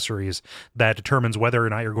certain accessories that determines whether or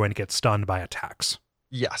not you're going to get stunned by attacks.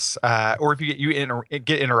 Yes. Or if you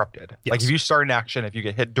get interrupted. Yes. Like if you start an action, if you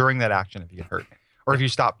get hit during that action, if you get hurt. Or if you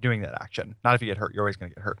stop doing that action. Not if you get hurt, you're always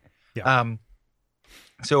going to get hurt. Yeah.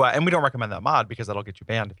 And we don't recommend that mod because that'll get you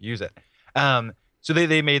banned if you use it. So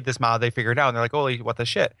they made this mod, they figured it out, and they're like, holy, what the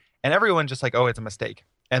shit? And everyone's just like, oh, it's a mistake.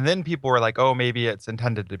 And then people were like, oh, maybe it's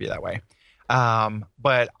intended to be that way.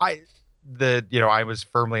 But I was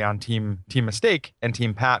firmly on team mistake and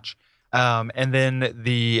team patch. And then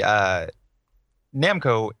the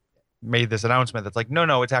Namco made this announcement that's like,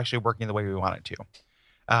 no, it's actually working the way we want it to.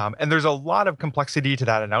 And there's a lot of complexity to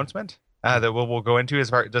that announcement. That we'll go into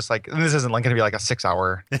as far just like, and this isn't going to be like a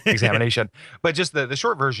 6-hour examination, but just the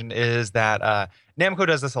short version is that Namco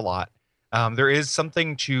does this a lot. There is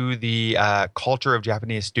something to the culture of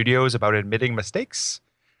Japanese studios about admitting mistakes.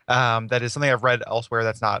 That is something I've read elsewhere.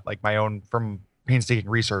 That's not like my own from painstaking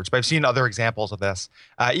research, but I've seen other examples of this,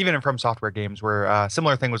 even in From Software games, where a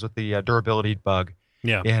similar thing was with the durability bug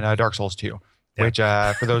in Dark Souls 2. Yeah. Which,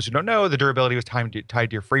 for those who don't know, the durability was tied to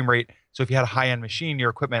your frame rate. So if you had a high-end machine,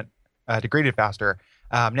 your equipment degraded faster.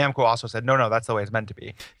 Namco also said, no, that's the way it's meant to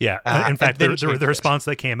be. Yeah. In fact, the response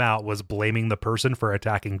that came out was blaming the person for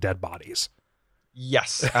attacking dead bodies.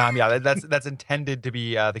 Yes. That's intended to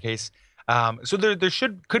be the case. So there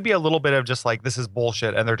could be a little bit of just like, this is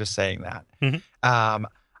bullshit, and they're just saying that. Mm-hmm.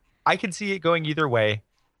 I could see it going either way.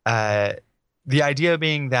 The idea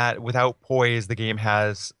being that without poise, the game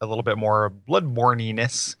has a little bit more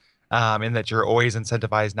bloodborniness, in that you're always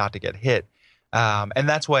incentivized not to get hit. And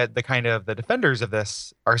that's what the defenders of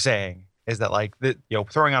this are saying, is that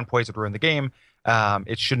throwing on poise would ruin the game.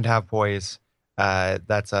 It shouldn't have poise.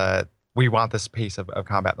 That's we want this pace of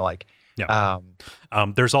combat and the like. Yeah.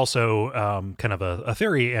 There's also kind of a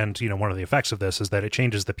theory, and one of the effects of this is that it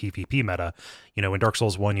changes the PvP meta. In Dark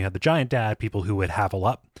Souls 1, you had the giant dad, people who would havel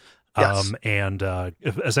up. Yes. And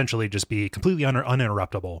essentially just be completely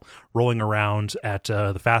uninterruptible, rolling around at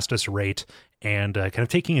the fastest rate, and kind of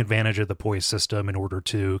taking advantage of the poise system in order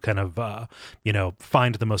to kind of,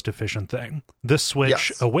 find the most efficient thing. This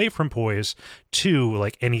switch away from poise to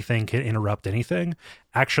like anything can interrupt anything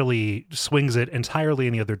actually swings it entirely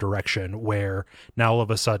in the other direction, where now all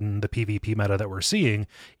of a sudden the PvP meta that we're seeing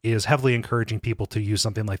is heavily encouraging people to use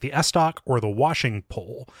something like the S-Stock or the washing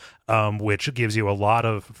pole, which gives you a lot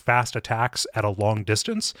of fast attacks at a long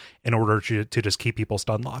distance in order to just keep people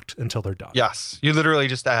stun locked until they're done. Yes. You literally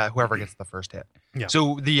just, whoever gets the first hit. Yeah.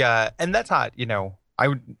 So and that's not,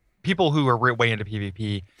 people who are way into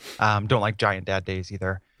PvP don't like Giant Dad Days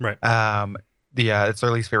either. Right. It's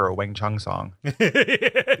their least favorite Wing Chun song.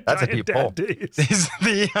 That's a deep pull.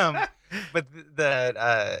 But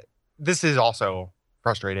this is also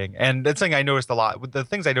frustrating, and it's something I noticed a lot. The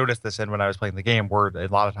things I noticed this in when I was playing the game were a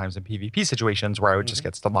lot of times in PvP situations where I would just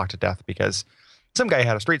get stun locked to death because some guy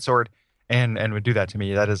had a straight sword and would do that to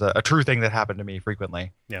me. That is a true thing that happened to me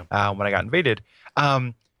frequently. Yeah. When I got invaded.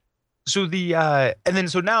 So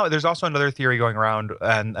now there's also another theory going around,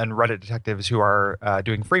 and Reddit detectives who are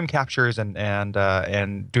doing frame captures and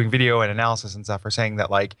doing video and analysis and stuff are saying that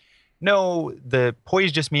like, no, the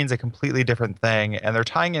poise just means a completely different thing, and they're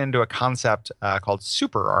tying it into a concept called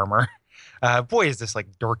super armor. Boy, is this like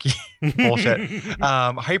dorky bullshit.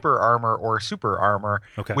 Hyper armor or super armor,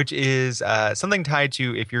 which is something tied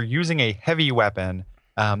to if you're using a heavy weapon,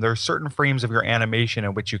 there are certain frames of your animation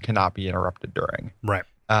in which you cannot be interrupted during. Right.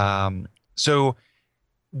 So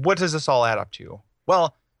what does this all add up to?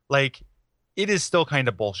 Well, like, it is still kind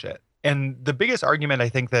of bullshit. And the biggest argument I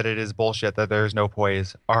think that it is bullshit that there's no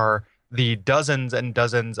poise are the dozens and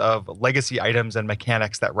dozens of legacy items and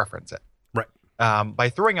mechanics that reference it. Right. By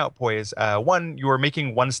throwing out poise, one, you are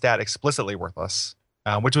making one stat explicitly worthless,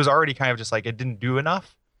 which was already kind of just like, it didn't do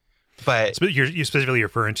enough. But you're specifically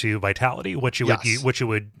referring to vitality, which you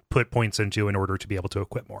would put points into in order to be able to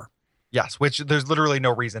equip more. Yes, which there's literally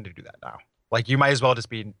no reason to do that now. Like, you might as well just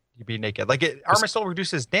be naked. Like, armor still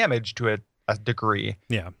reduces damage to a degree.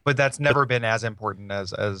 Yeah, but that's never been as important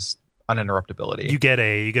as uninterruptibility. You get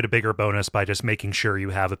a bigger bonus by just making sure you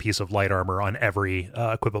have a piece of light armor on every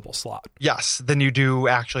equipable slot. Yes, than you do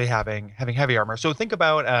actually having heavy armor. So think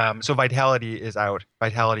about so vitality is out.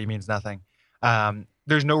 Vitality means nothing.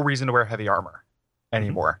 There's no reason to wear heavy armor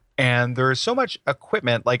anymore, and there's so much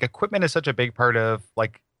equipment. Like, equipment is such a big part of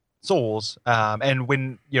like Souls, and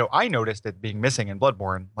when I noticed it being missing in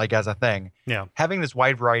Bloodborne, like as a thing, having this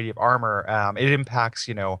wide variety of armor, it impacts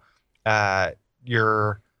your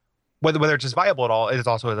whether it's just viable at all. It is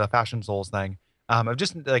also a fashion Souls thing. Of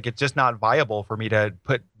just like, it's just not viable for me to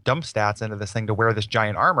put dump stats into this thing to wear this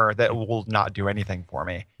giant armor that will not do anything for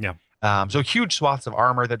me. Yeah. So huge swaths of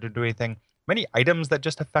armor that don't do anything. Many items that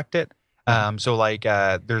just affect it. So like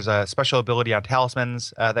there's a special ability on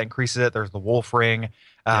talismans that increases it. There's the wolf ring.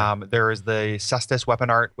 There is the Cestus weapon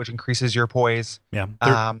art, which increases your poise.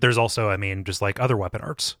 Yeah. There's also, just like other weapon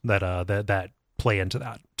arts that play into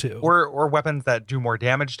that too. Or weapons that do more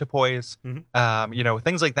damage to poise.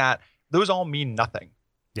 Things like that. Those all mean nothing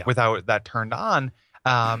without that turned on.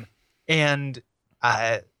 And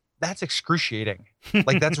that's excruciating.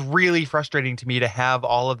 Like, that's really frustrating to me to have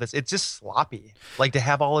all of this. It's just sloppy. Like, to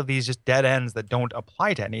have all of these just dead ends that don't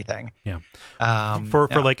apply to anything. Yeah. For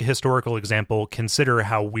like a historical example, consider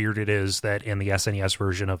how weird it is that in the SNES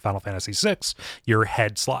version of Final Fantasy VI, your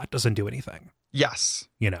head slot doesn't do anything. Yes.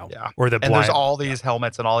 Or and there's all these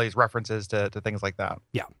helmets and all these references to things like that.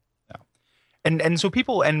 Yeah. And so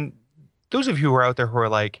people, and those of you who are out there who are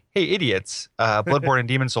like, hey, idiots, Bloodborne and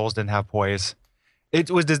Demon Souls didn't have poise.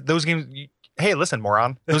 It was those games. Hey, listen,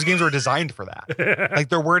 moron. Those games were designed for that. Like,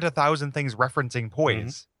 there weren't 1,000 things referencing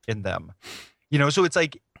poise in them. So it's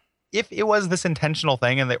like, if it was this intentional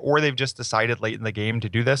thing, or they've just decided late in the game to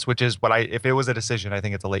do this, which is if it was a decision, I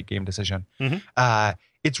think it's a late game decision.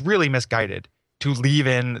 It's really misguided to leave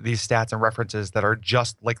in these stats and references that are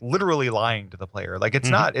just like literally lying to the player. Like, it's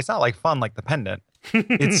not like fun like the pendant.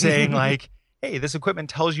 It's saying like, hey, this equipment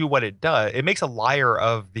tells you what it does. It makes a liar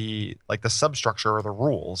of the substructure or the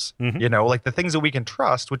rules, like the things that we can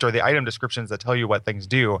trust, which are the item descriptions that tell you what things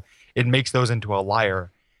do. It makes those into a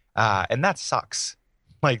liar. And that sucks.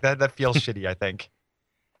 Like, that feels shitty, I think.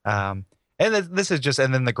 And this is just,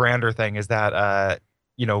 and then the grander thing is that,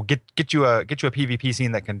 get you a PvP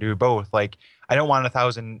scene that can do both. Like, I don't want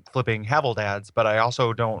 1,000 flipping Haveldads, but I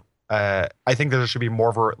also don't, I think there should be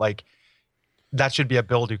more that should be a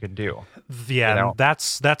build you can do. Yeah, and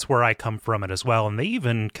that's where I come from it as well. And they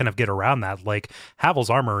even kind of get around that. Like, Havel's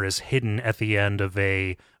armor is hidden at the end of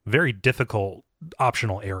a very difficult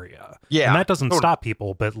optional area. Yeah. And that doesn't stop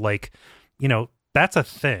people, but like, that's a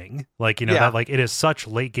thing. Like, that like it is such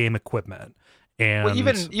late game equipment. And well,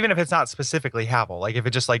 even if it's not specifically Havel, like if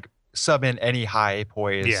it just like sub in any high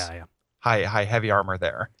poise, high heavy armor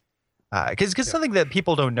there. Because something that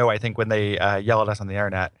people don't know, I think, when they yell at us on the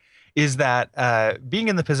internet, is that being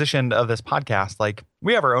in the position of this podcast, like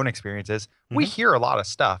we have our own experiences. We hear a lot of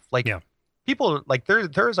stuff. Like people, like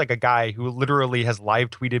there's like a guy who literally has live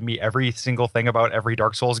tweeted me every single thing about every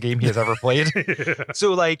Dark Souls game he has ever played.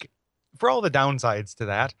 So like for all the downsides to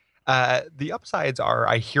that, the upsides are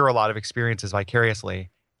I hear a lot of experiences vicariously.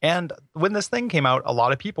 And when this thing came out, a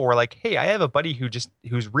lot of people were like, hey, I have a buddy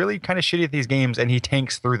who's really kind of shitty at these games and he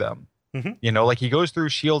tanks through them. Like he goes through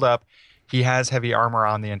shield up. He has heavy armor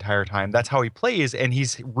on the entire time. That's how he plays. And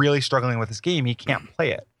he's really struggling with this game. He can't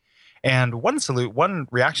play it. And one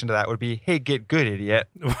reaction to that would be, hey, get good, idiot.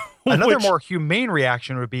 Another more humane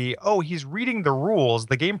reaction would be, oh, he's reading the rules.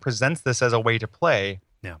 The game presents this as a way to play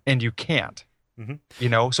and you can't.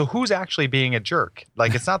 So who's actually being a jerk?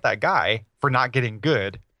 Like, it's not that guy for not getting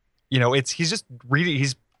good. He's just reading.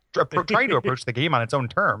 He's trying to approach the game on its own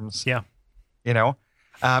terms. Yeah.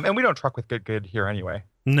 And we don't truck with good here anyway.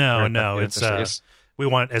 No, it's we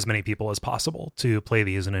want as many people as possible to play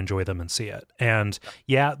these and enjoy them and see it. And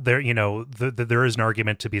there there is an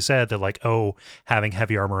argument to be said that like, oh, having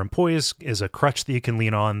heavy armor and poise is a crutch that you can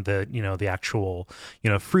lean on. That the actual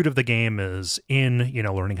fruit of the game is in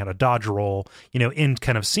learning how to dodge roll, in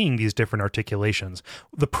kind of seeing these different articulations.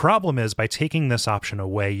 The problem is by taking this option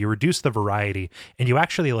away, you reduce the variety and you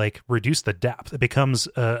actually like reduce the depth. It becomes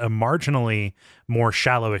a marginally more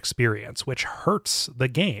shallow experience, which hurts the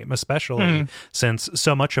game, especially since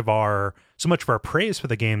so much of our praise for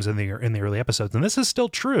the games in the early episodes, and this is still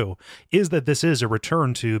true, is that this is a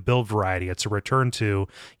return to build variety. It's a return to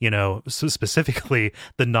specifically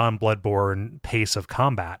the non-Bloodborne pace of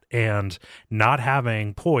combat, and not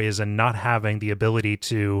having poise and not having the ability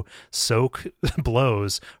to soak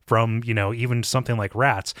blows from even something like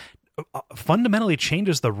rats fundamentally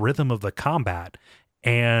changes the rhythm of the combat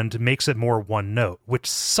and makes it more one note, which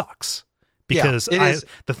sucks. Because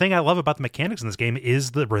the thing I love about the mechanics in this game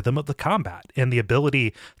is the rhythm of the combat, and the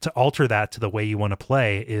ability to alter that to the way you want to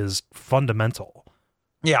play is fundamental.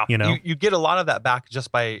 Yeah, you get a lot of that back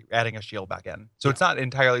just by adding a shield back in. So it's not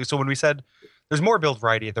entirely. So when we said there's more build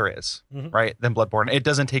variety, there is right than Bloodborne. It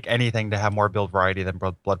doesn't take anything to have more build variety than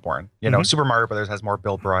Bloodborne. Super Mario Brothers has more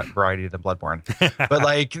build variety than Bloodborne, but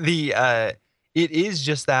like it is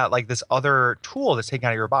just that like this other tool that's taken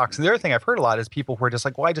out of your box. And the other thing I've heard a lot is people who are just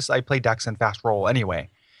like, well, I play Dex and fast roll anyway.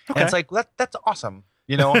 Okay. And it's like, that's awesome.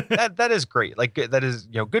 That is great. Like that is,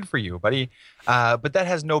 good for you, buddy. But that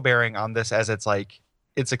has no bearing on this as it's like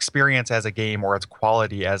its experience as a game or its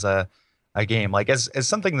quality as a game. Like as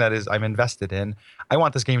something that is I'm invested in, I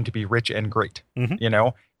want this game to be rich and great,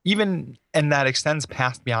 even, and that extends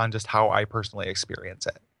past beyond just how I personally experience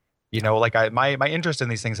it. Like my interest in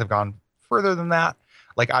these things have gone further than that.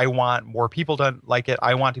 Like I want more people to like it.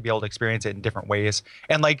 I want to be able to experience it in different ways.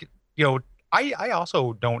 And like, I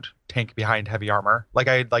also don't tank behind heavy armor. Like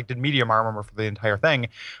I did medium armor for the entire thing,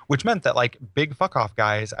 which meant that like big fuck off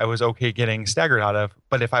guys, I was okay getting staggered out of.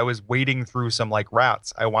 But if I was wading through some like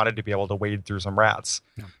rats, I wanted to be able to wade through some rats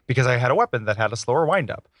because I had a weapon that had a slower wind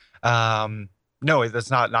up. No, that's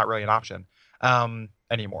not really an option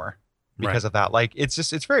anymore. Because of that, like it's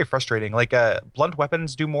very frustrating. Like blunt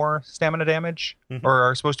weapons do more stamina damage or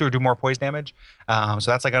are supposed to do more poise damage. So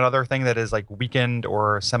that's like another thing that is like weakened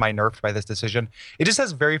or semi-nerfed by this decision. It just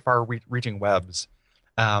has very far reaching webs.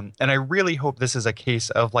 And I really hope this is a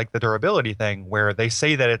case of like the durability thing where they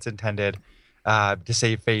say that it's intended to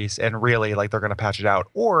save face and really like they're going to patch it out,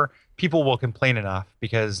 or people will complain enough,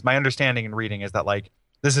 because my understanding and reading is that like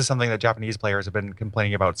this is something that Japanese players have been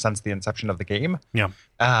complaining about since the inception of the game. Yeah.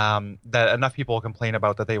 That enough people complain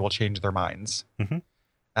about that they will change their minds.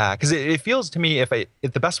 Because it feels to me, if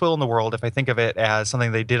the best will in the world, if I think of it as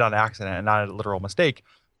something they did on accident and not a literal mistake,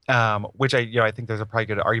 which I think there's a probably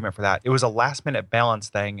good argument for that. It was a last minute balance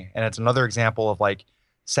thing, and it's another example of like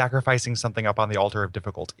sacrificing something up on the altar of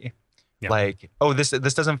difficulty. Yeah. Like, oh, this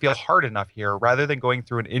doesn't feel hard enough here. Rather than going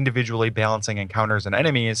through and individually balancing encounters and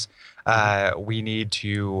enemies, we need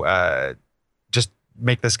to just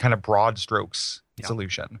make this kind of broad strokes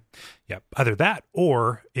solution. Yeah, either that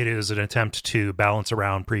or it is an attempt to balance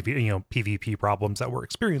around PvP problems that were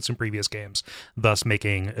experienced in previous games, thus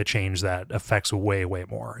making a change that affects way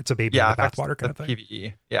more. It's a baby in the bathwater kind of thing.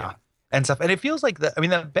 PvE. Yeah. and stuff. And it feels like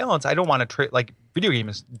that balance. I don't want to like video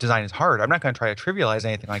design is hard. I'm not going to try to trivialize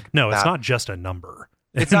anything like that. No, it's not just a number.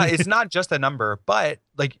 It's not just a number, but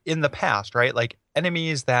like in the past, right? Like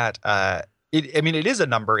enemies that it is a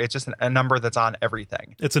number. It's just a number that's on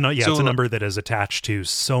everything. It's a number that is attached to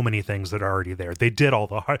so many things that are already there. They did all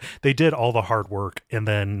the hard work and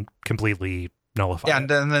then completely nullify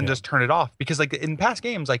it. And then just turn it off, because like in past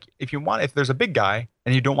games, like if there's a big guy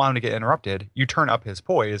and you don't want him to get interrupted, you turn up his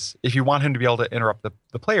poise. If you want him to be able to interrupt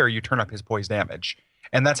the player, you turn up his poise damage.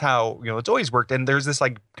 And that's how, it's always worked. And there's this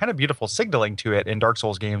like kind of beautiful signaling to it in Dark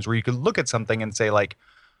Souls games where you could look at something and say like,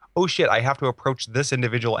 oh shit, I have to approach this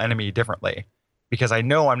individual enemy differently because I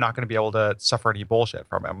know I'm not going to be able to suffer any bullshit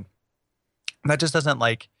from him. And that just doesn't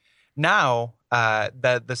like now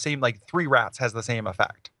the same, like 3 rats has the same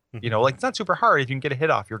effect. Like it's not super hard. If you can get a hit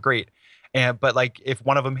off, you're great. But like if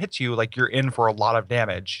one of them hits you, like you're in for a lot of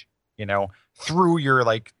damage, through your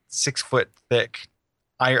like 6 foot thick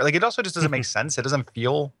iron. Like it also just doesn't make sense. It doesn't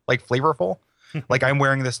feel like flavorful. Like I'm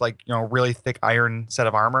wearing this like, really thick iron set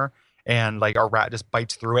of armor and like a rat just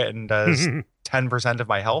bites through it and does 10% of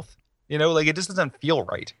my health, like it just doesn't feel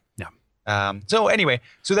right. Yeah. So anyway,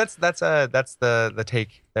 so that's the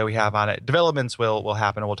take that we have on it. Developments will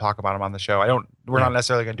happen and we'll talk about them on the show. We're not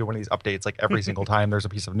necessarily going to do one of these updates like every single time there's a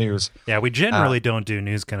piece of news. Yeah, we generally don't do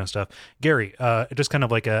news kind of stuff. Gary, just kind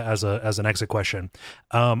of like as an exit question,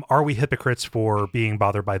 are we hypocrites for being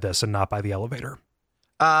bothered by this and not by the elevator?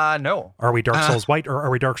 No. Are we Dark Souls White, or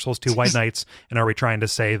are we Dark Souls 2 White Knights, and are we trying to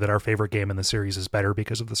say that our favorite game in the series is better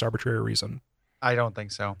because of this arbitrary reason? I don't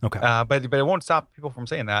think so. Okay. But it won't stop people from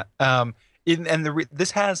saying that.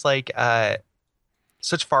 This has like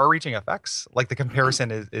such far-reaching effects. Like the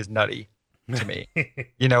comparison is nutty to me,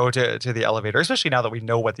 to the elevator, especially now that we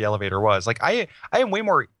know what the elevator was. Like I am way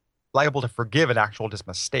more liable to forgive an actual just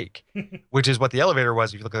mistake, which is what the elevator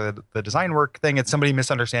was. If you look at the design work thing, it's somebody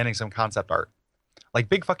misunderstanding some concept art. Like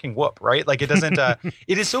big fucking whoop, right? Like it doesn't,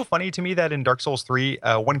 it is so funny to me that in Dark Souls 3,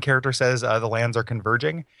 one character says the lands are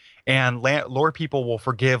converging, and lore people will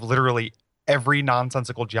forgive literally every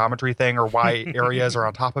nonsensical geometry thing or why areas are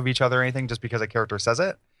on top of each other or anything just because a character says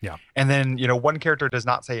it. Yeah. And then, one character does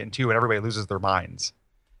not say it in 2 and everybody loses their minds.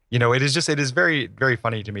 It is very, very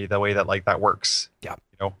funny to me the way that like that works. Yeah.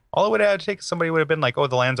 All it would have to take, somebody would have been like, oh,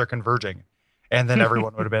 the lands are converging. And then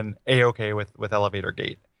everyone would have been A-okay with Elevator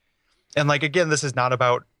Gate. And like, again, this is not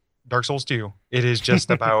about Dark Souls 2. It is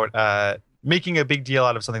just about making a big deal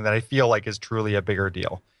out of something that I feel like is truly a bigger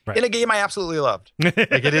deal. Right. In a game I absolutely loved. Like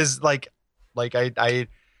it is like I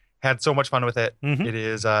had so much fun with it. Mm-hmm. It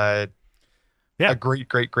is a great,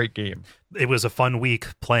 great, great game. It was a fun week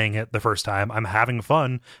playing it the first time. I'm having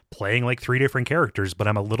fun playing like 3 different characters, but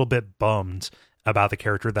I'm a little bit bummed about the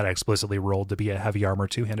character that I explicitly rolled to be a heavy armor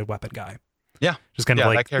 2-handed weapon guy. Yeah, just kind of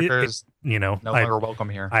like that character is no longer welcome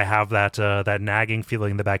here. I have that nagging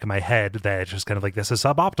feeling in the back of my head that it's just kind of like, this is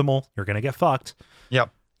suboptimal. You're gonna get fucked.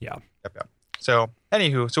 Yep. Yeah. Yep. So,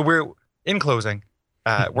 anywho, we're in closing.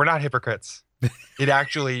 We're not hypocrites. It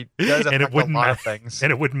actually does affect a lot of things,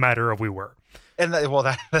 and it wouldn't matter if we were. And that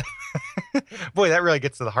boy, that really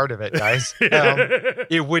gets to the heart of it, guys.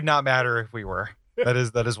 It would not matter if we were. That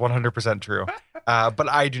is 100% true. But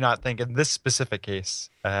I do not think in this specific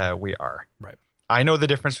case we are. Right. I know the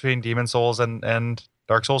difference between Demon Souls and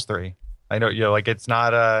Dark Souls 3. I know, like it's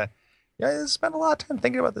not I spent a lot of time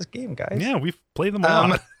thinking about this game, guys. Yeah, we've played them a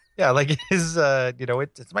lot. Yeah, like it is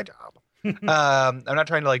it's my job. I'm not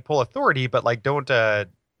trying to like pull authority, but like don't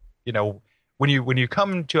when you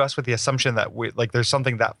come to us with the assumption that there's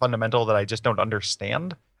something that fundamental that I just don't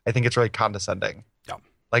understand, I think it's really condescending. Yeah.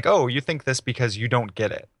 Like, oh, you think this because you don't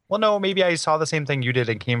get it. Well, no, maybe I saw the same thing you did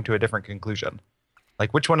and came to a different conclusion.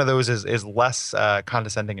 Like, which one of those is less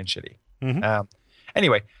condescending and shitty? Mm-hmm.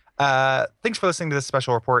 Anyway, thanks for listening to this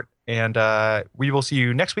special report, and we will see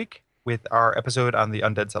you next week with our episode on the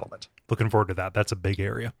Undead Settlement. Looking forward to that. That's a big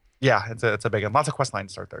area. Yeah, it's a big one. Lots of quest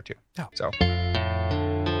lines start there, too. Yeah. So...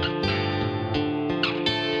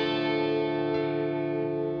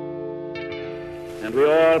 And we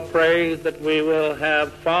all pray that we will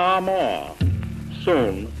have far more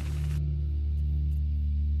soon